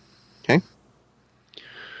 Okay.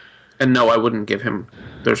 And no, I wouldn't give him.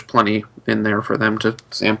 There's plenty in there for them to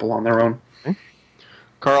sample on their own. Okay.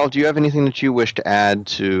 Carl, do you have anything that you wish to add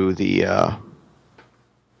to the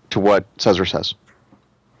to what Caesar says?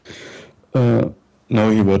 No,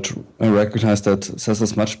 he would recognize that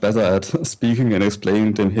Caesar's much better at speaking and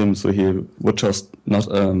explaining than him, so he would just not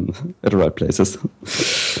at the right places.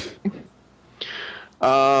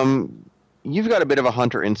 You've got a bit of a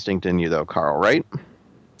hunter instinct in you, though, Carl, right? A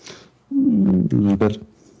little bit.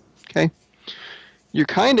 Okay. You're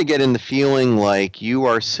kind of getting the feeling like you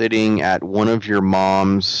are sitting at one of your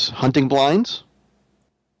mom's hunting blinds,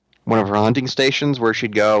 one of her hunting stations where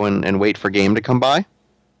she'd go and wait for game to come by.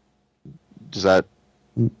 Does that...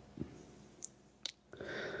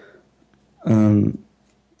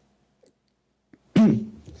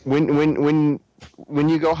 When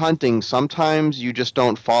you go hunting, sometimes you just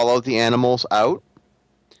don't follow the animals out.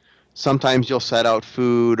 Sometimes you'll set out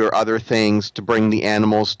food or other things to bring the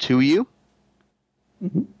animals to you,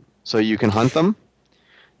 so you can hunt them.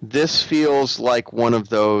 This feels like one of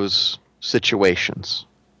those situations.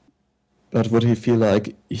 But would he feel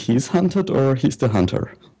like he's hunted or he's the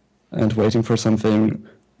hunter and waiting for something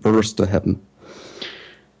worse to happen?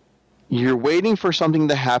 You're waiting for something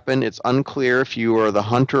to happen. It's unclear if you are the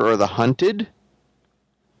hunter or the hunted,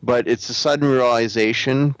 but it's a sudden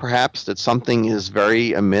realization, perhaps, that something is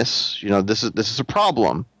very amiss. This is a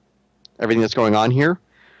problem, everything that's going on here.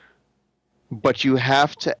 But you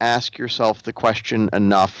have to ask yourself the question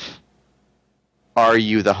enough, are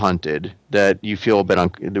you the hunted, that you feel a bit,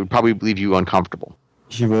 it would probably leave you uncomfortable.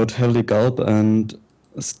 He would heavily gulp and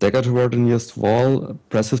stagger toward the nearest wall,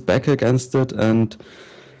 press his back against it, and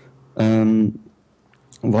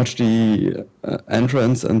watch the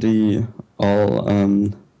entrance and the all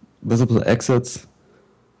visible exits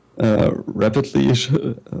rapidly,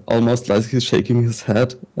 almost like he's shaking his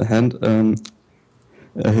head and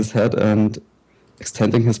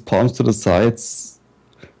extending his palms to the sides,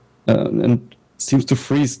 and seems to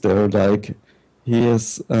freeze there, like he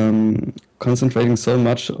is concentrating so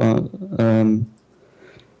much on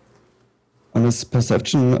his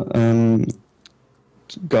perception,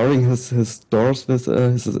 guarding his doors with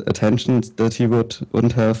his attention, that he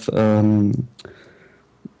wouldn't have the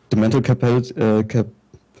mental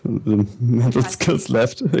skills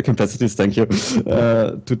left, capacities, thank you,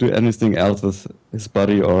 to do anything else with his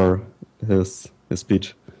body or his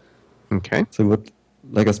speech. Okay. So it would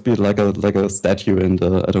like a statue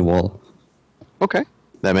at a wall. Okay.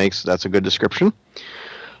 That's a good description.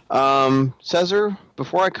 Caesar,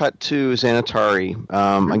 before I cut to Xanatari,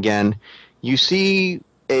 again, you see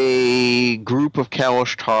a group of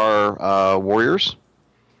Kalishtar warriors.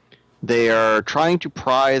 They are trying to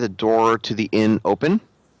pry the door to the inn open,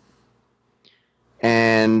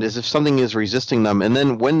 and as if something is resisting them. And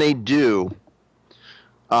then when they do,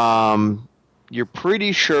 you're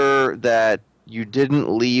pretty sure that you didn't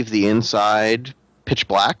leave the inside pitch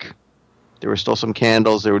black. There were still some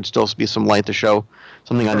candles. There would still be some light to show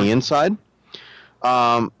something on the inside.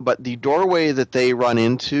 But the doorway that they run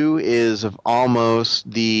into is of almost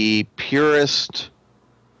the purest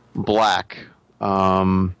black.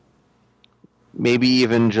 maybe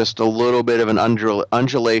even just a little bit of an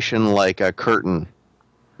undulation like a curtain.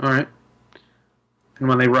 All right. And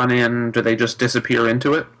when they run in, do they just disappear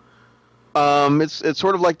into it? It's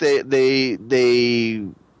sort of like they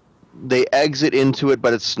exit into it,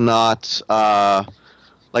 but it's not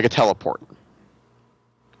like a teleport.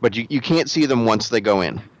 But you can't see them once they go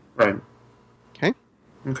in. Right. Okay.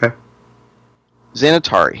 Okay.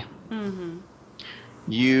 Xanatari.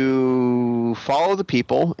 You follow the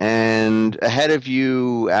people, and ahead of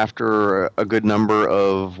you, after a good number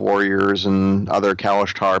of warriors and other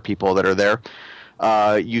Kalashtar people that are there,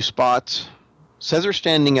 you spot Caesar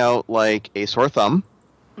standing out like a sore thumb,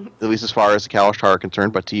 at least as far as the Kalashtar are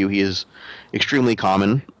concerned, but to you he is extremely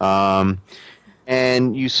common.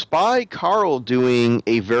 And you spy Carl doing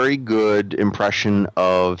a very good impression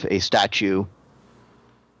of a statue.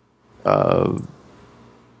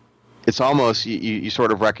 It's almost, you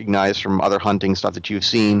sort of recognize from other hunting stuff that you've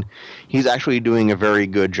seen, he's actually doing a very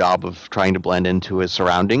good job of trying to blend into his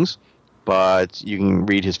surroundings, but you can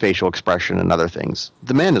read his facial expression and other things.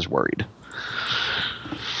 The man is worried.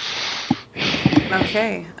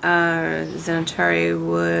 Okay. Xanatari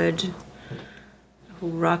would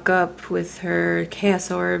rock up with her Chaos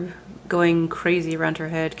Orb, going crazy around her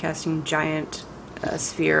head, casting giant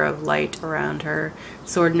sphere of light around her,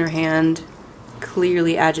 sword in her hand,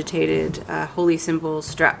 clearly agitated, holy symbol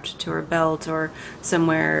strapped to her belt or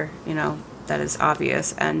somewhere, that is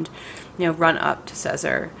obvious, and, run up to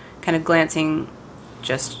Caesar, kind of glancing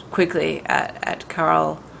just quickly at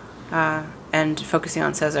Carl, and focusing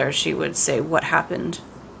on Caesar. She would say, "What happened?"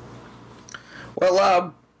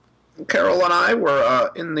 Well, Carol and I were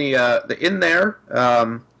in the inn there,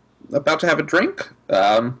 about to have a drink.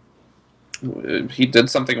 He did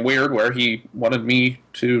something weird where he wanted me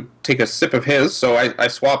to take a sip of his, so I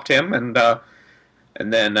swapped him, and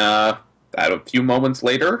then a few moments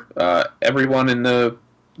later, everyone in the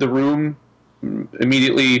room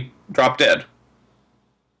immediately dropped dead.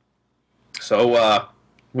 So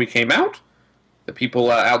we came out. The people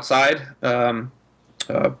outside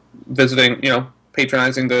visiting,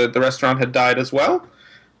 patronizing the restaurant had died as well,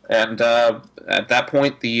 and at that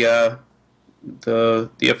point the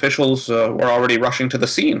officials were already rushing to the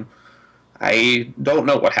scene. I don't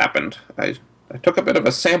know what happened. I took a bit of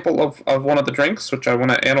a sample of one of the drinks, which I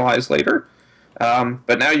want to analyze later.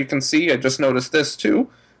 But now you can see, I just noticed this too.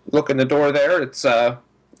 Look in the door there.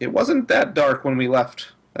 It wasn't that dark when we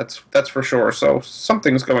left. That's for sure. So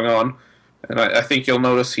something's going on, and I think you'll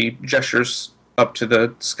notice he gestures up to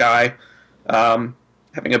the sky,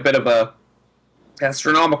 having a bit of a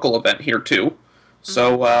astronomical event here too.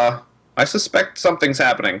 So I suspect something's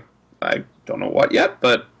happening. I don't know what yet,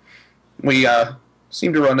 but we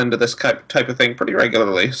seem to run into this type of thing pretty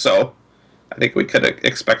regularly, so I think we could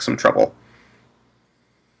expect some trouble.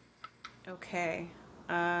 Okay.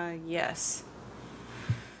 Yes.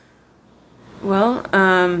 Well,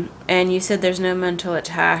 and you said there's no mental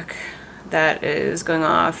attack that is going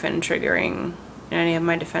off and triggering any of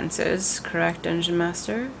my defenses, correct, Dungeon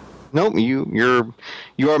Master? Nope,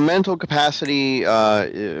 your mental capacity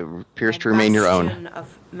appears to remain your own. Bastion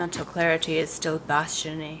of mental clarity is still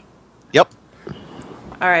bastion-y. Yep.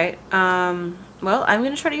 All right. Well, I'm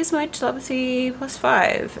going to try to use my telepathy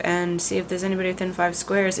 +5 and see if there's anybody within 5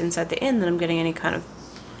 squares inside the inn that I'm getting any kind of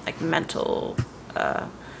mental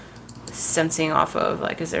sensing off of.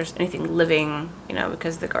 Is there anything living?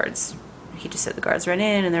 Because the guards. He just said the guards ran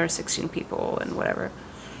in and there were 16 people and whatever.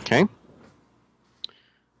 Okay.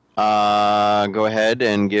 Go ahead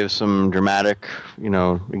and give some dramatic,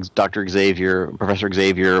 Dr. Xavier, Professor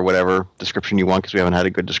Xavier, or whatever description you want, because we haven't had a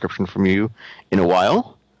good description from you in a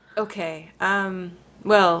while. Okay.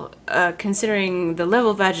 Well, considering the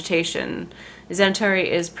level of agitation, Xanatari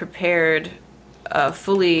is prepared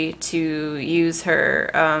fully to use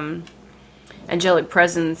her angelic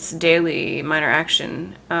presence daily minor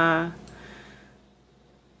action,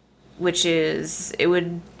 which is, it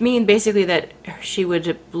would mean basically that she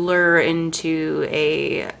would blur into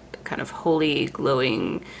a kind of holy,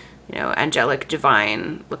 glowing, angelic,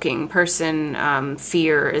 divine-looking person.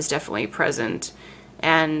 Fear is definitely present,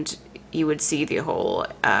 and you would see the whole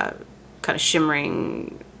kind of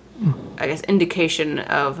shimmering, I guess, indication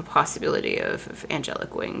of a possibility of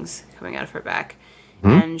angelic wings coming out of her back.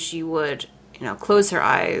 Mm-hmm. And she would, close her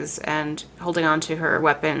eyes and, holding on to her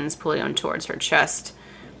weapons, pulling on towards her chest,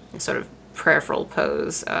 a sort of prayerful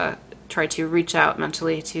pose, try to reach out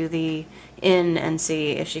mentally to the inn and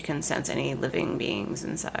see if she can sense any living beings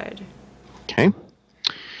inside. Okay.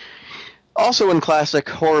 Also in classic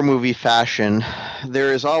horror movie fashion,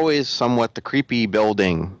 there is always somewhat the creepy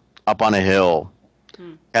building up on a hill,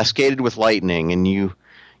 cascaded with lightning, and you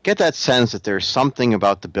get that sense that there's something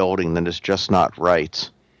about the building that is just not right.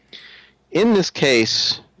 In this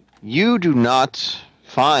case, you do not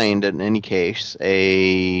find, in any case,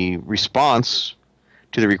 a response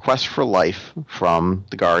to the request for life from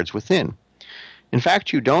the guards within. In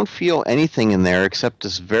fact, you don't feel anything in there except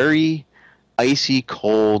this very icy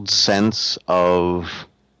cold sense of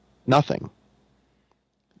nothing.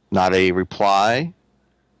 Not a reply,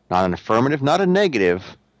 not an affirmative, not a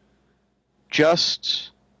negative,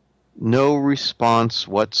 just no response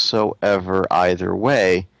whatsoever either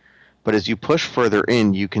way. But as you push further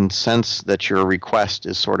in, you can sense that your request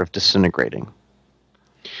is sort of disintegrating.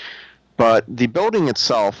 But the building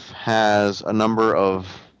itself has a number of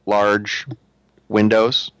large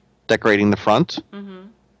windows decorating the front. Mm-hmm.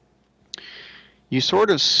 You sort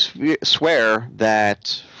of swear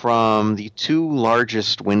that from the two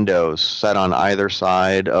largest windows set on either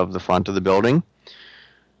side of the front of the building,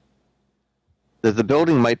 that the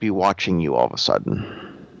building might be watching you all of a sudden.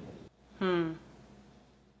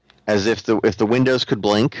 As if the windows could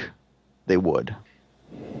blink, they would.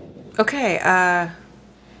 Okay,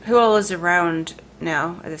 who all is around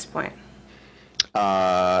now at this point?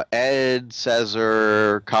 Ed,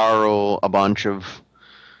 Caesar, Carl, a bunch of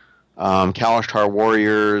Kalashtar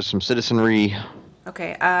warriors, some citizenry.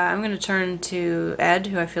 Okay, I'm going to turn to Ed,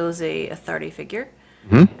 who I feel is a authority figure,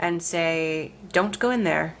 and say, don't go in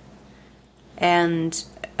there. And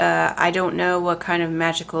I don't know what kind of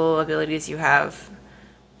magical abilities you have.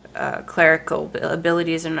 Clerical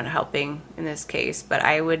abilities are not helping in this case, but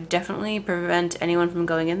I would definitely prevent anyone from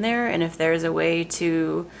going in there, and if there's a way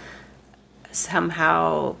to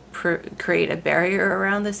somehow create a barrier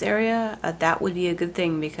around this area, that would be a good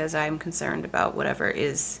thing, because I'm concerned about whatever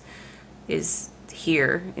is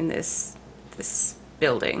here in this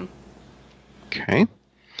building. Okay.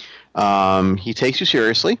 He takes you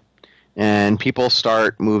seriously, and people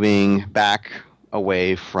start moving back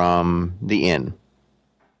away from the inn.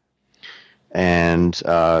 And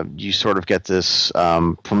you sort of get this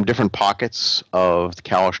from different pockets of the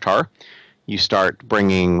Kalashtar. You start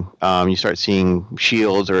seeing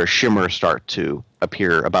shields or a shimmer start to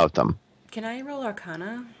appear about them. Can I roll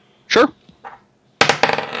Arcana? Sure.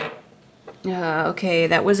 Okay,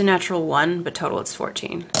 that was a natural 1, but total it's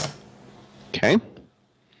 14. Okay.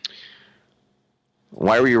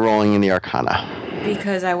 Why were you rolling in the Arcana?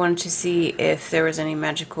 Because I wanted to see if there was any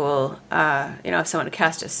magical, if someone had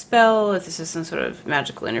cast a spell, if this is some sort of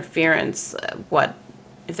magical interference,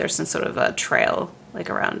 if there's some sort of a trail, like,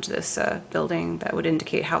 around this building that would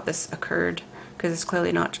indicate how this occurred. Because it's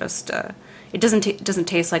clearly not just, it doesn't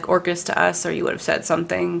taste like Orcus to us, or you would have said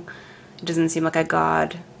something. It doesn't seem like a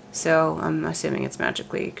god, so I'm assuming it's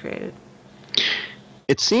magically created.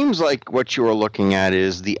 It seems like what you are looking at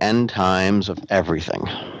is the end times of everything.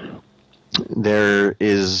 There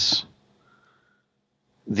is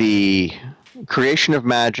the creation of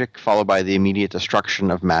magic followed by the immediate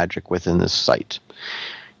destruction of magic within this site.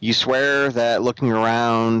 You swear that looking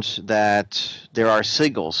around that there are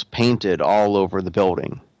sigils painted all over the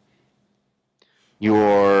building.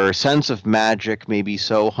 Your sense of magic may be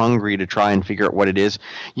so hungry to try and figure out what it is.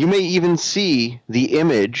 You may even see the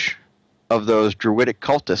image of those druidic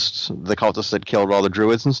cultists, the cultists that killed all the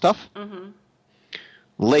druids and stuff,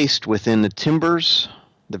 laced within the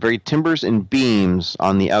very timbers and beams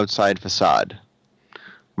on the outside facade,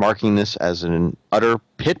 marking this as an utter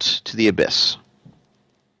pit to the abyss.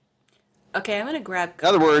 Okay, I'm going to grab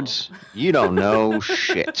Carl. In other words, you don't know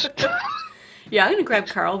shit. Yeah, I'm going to grab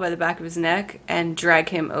Carl by the back of his neck and drag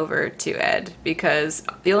him over to Ed, because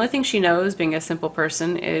the only thing she knows, being a simple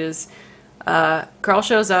person, is Carl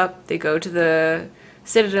shows up, they go to the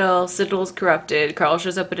Citadel's corrupted, Carl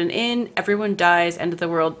shows up at an inn, everyone dies, end of the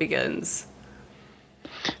world begins.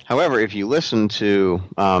 However, if you listen to,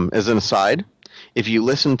 as an aside, if you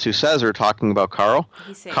listen to Caesar talking about Carl,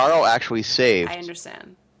 Carl actually saved. I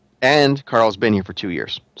understand. And Carl's been here for 2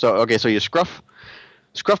 years. So you scruff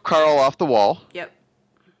Carl off the wall. Yep.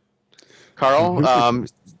 Carl,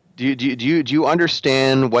 do you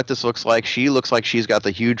understand what this looks like? She looks like she's got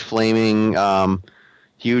the huge flaming,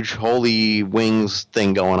 huge holy wings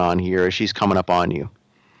thing going on here as she's coming up on you.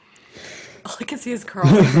 All I can see is Carl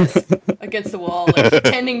against the wall, like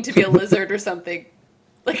pretending to be a lizard or something.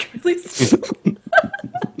 Like, really still.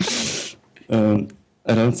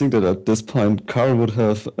 I don't think that at this point Carl would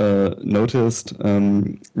have really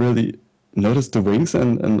noticed the wings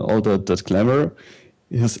and all that glamour.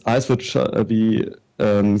 His eyes would be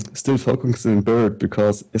still focusing Bird,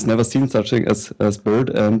 because he's never seen such thing as Bird,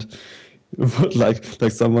 and would like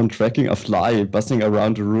someone tracking a fly buzzing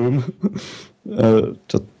around the room.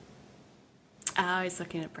 Oh, he's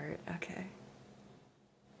looking at Bert. Okay.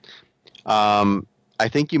 I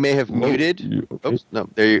think you may have muted. Okay. Oops, no.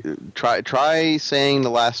 There. Try saying the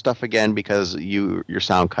last stuff again because your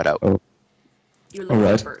sound cut out. Oh. You're All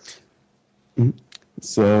looking right. at Bert.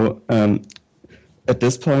 So at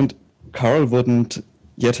this point, Carl wouldn't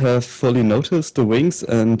yet have fully noticed the wings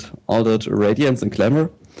and all that radiance and glamour.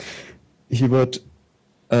 He would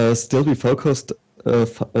still be focused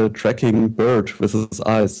tracking Bert with his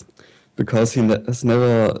eyes, because he has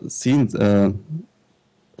never seen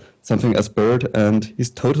something as Bert, and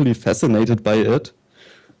he's totally fascinated by it,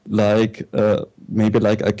 like maybe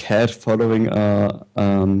like a cat following a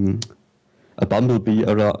bumblebee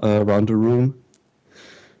around the room.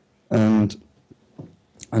 And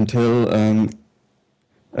until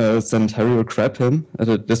Sanitari will grab him, and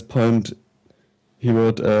at this point he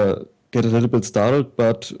would get a little bit startled,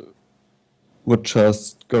 but would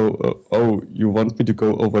just go, oh, you want me to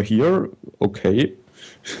go over here? Okay.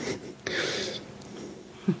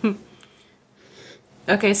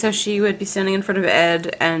 Okay, so she would be standing in front of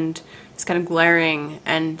Ed and just kind of glaring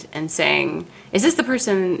and saying, "Is this the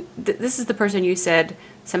person? This is the person you said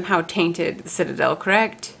somehow tainted the Citadel,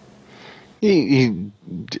 correct?" Ed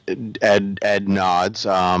nods.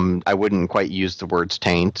 I wouldn't quite use the words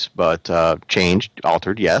taint, but changed,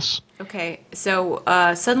 altered, yes. Okay, so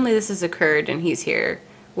suddenly this has occurred and he's here.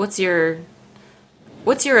 What's your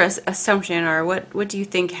assumption, or what do you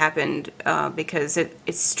think happened? Because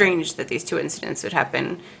it's strange that these two incidents would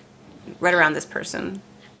happen right around this person.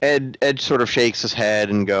 Ed sort of shakes his head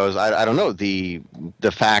and goes, I don't know. The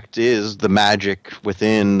fact is the magic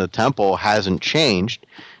within the temple hasn't changed.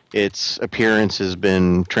 Its appearance has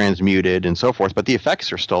been transmuted and so forth, but the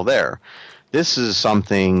effects are still there. This is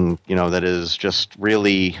something, that is just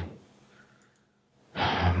really...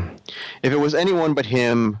 If it was anyone but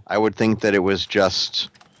him, I would think that it was just,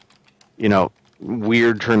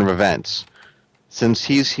 weird turn of events. Since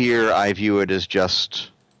he's here, I view it as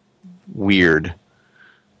just weird.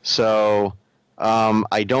 So,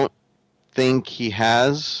 I don't think he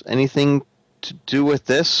has anything to do with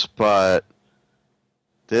this, but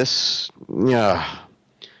this, we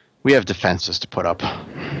have defenses to put up.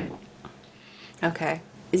 Okay.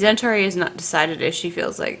 Xanatari has not decided if she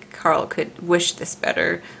feels like Carl could wish this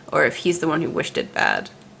better, or if he's the one who wished it bad.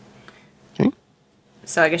 Okay.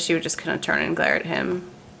 So I guess she would just kind of turn and glare at him.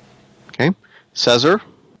 Okay. Caesar?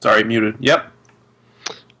 Sorry, muted. Yep.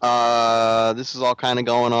 This is all kind of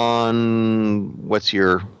going on. What's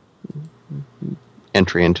your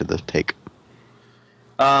entry into the take?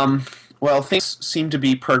 Well, things seem to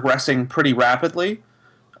be progressing pretty rapidly.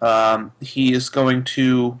 He is going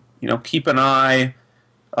to, keep an eye,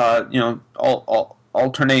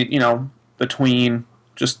 alternate, between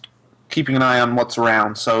just keeping an eye on what's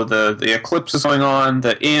around. So the eclipse is going on,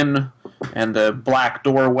 the inn, and the black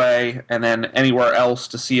doorway, and then anywhere else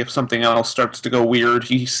to see if something else starts to go weird.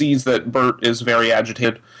 He sees that Bert is very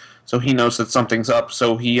agitated, so he knows that something's up.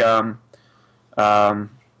 So he, from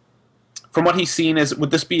what he's seen,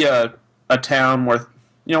 would this be a town where,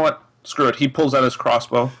 what, screw it, he pulls out his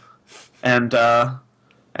crossbow and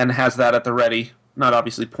has that at the ready. Not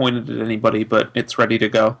obviously pointed at anybody, but it's ready to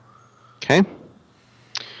go. Okay.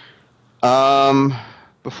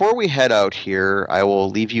 Before we head out here, I will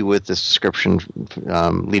leave you with this description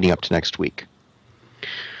leading up to next week.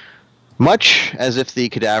 Much as if the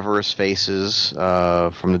cadaverous faces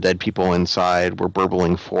from the dead people inside were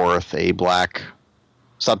burbling forth a black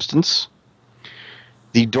substance,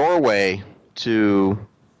 the doorway to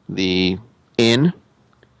the inn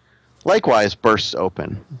likewise bursts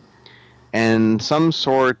open, and some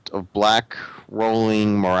sort of black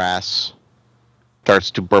rolling morass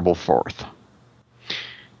starts to burble forth.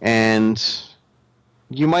 And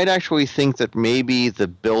you might actually think that maybe the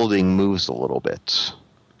building moves a little bit.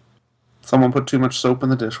 Someone put too much soap in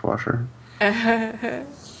the dishwasher. All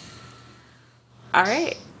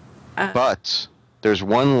right. But there's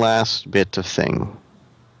one last bit of thing.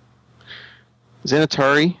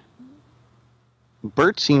 Xanatari,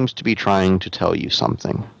 Bert seems to be trying to tell you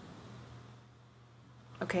something.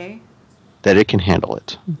 Okay. That it can handle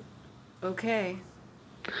it. Okay.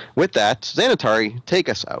 With that, Xanatari, take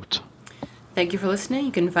us out. Thank you for listening.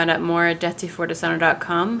 You can find out more at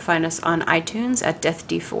deathd4dishonor.com. Find us on iTunes at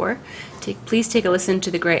deathd4. Please take a listen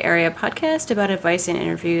to the Gray Area podcast about advice and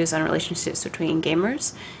interviews on relationships between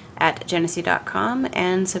gamers at Genesee.com,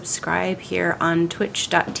 and subscribe here on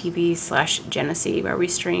twitch.tv/Genesee, where we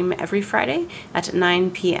stream every Friday at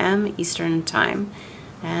 9 p.m. Eastern Time.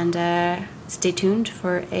 And stay tuned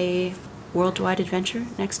for a worldwide adventure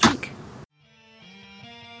next week.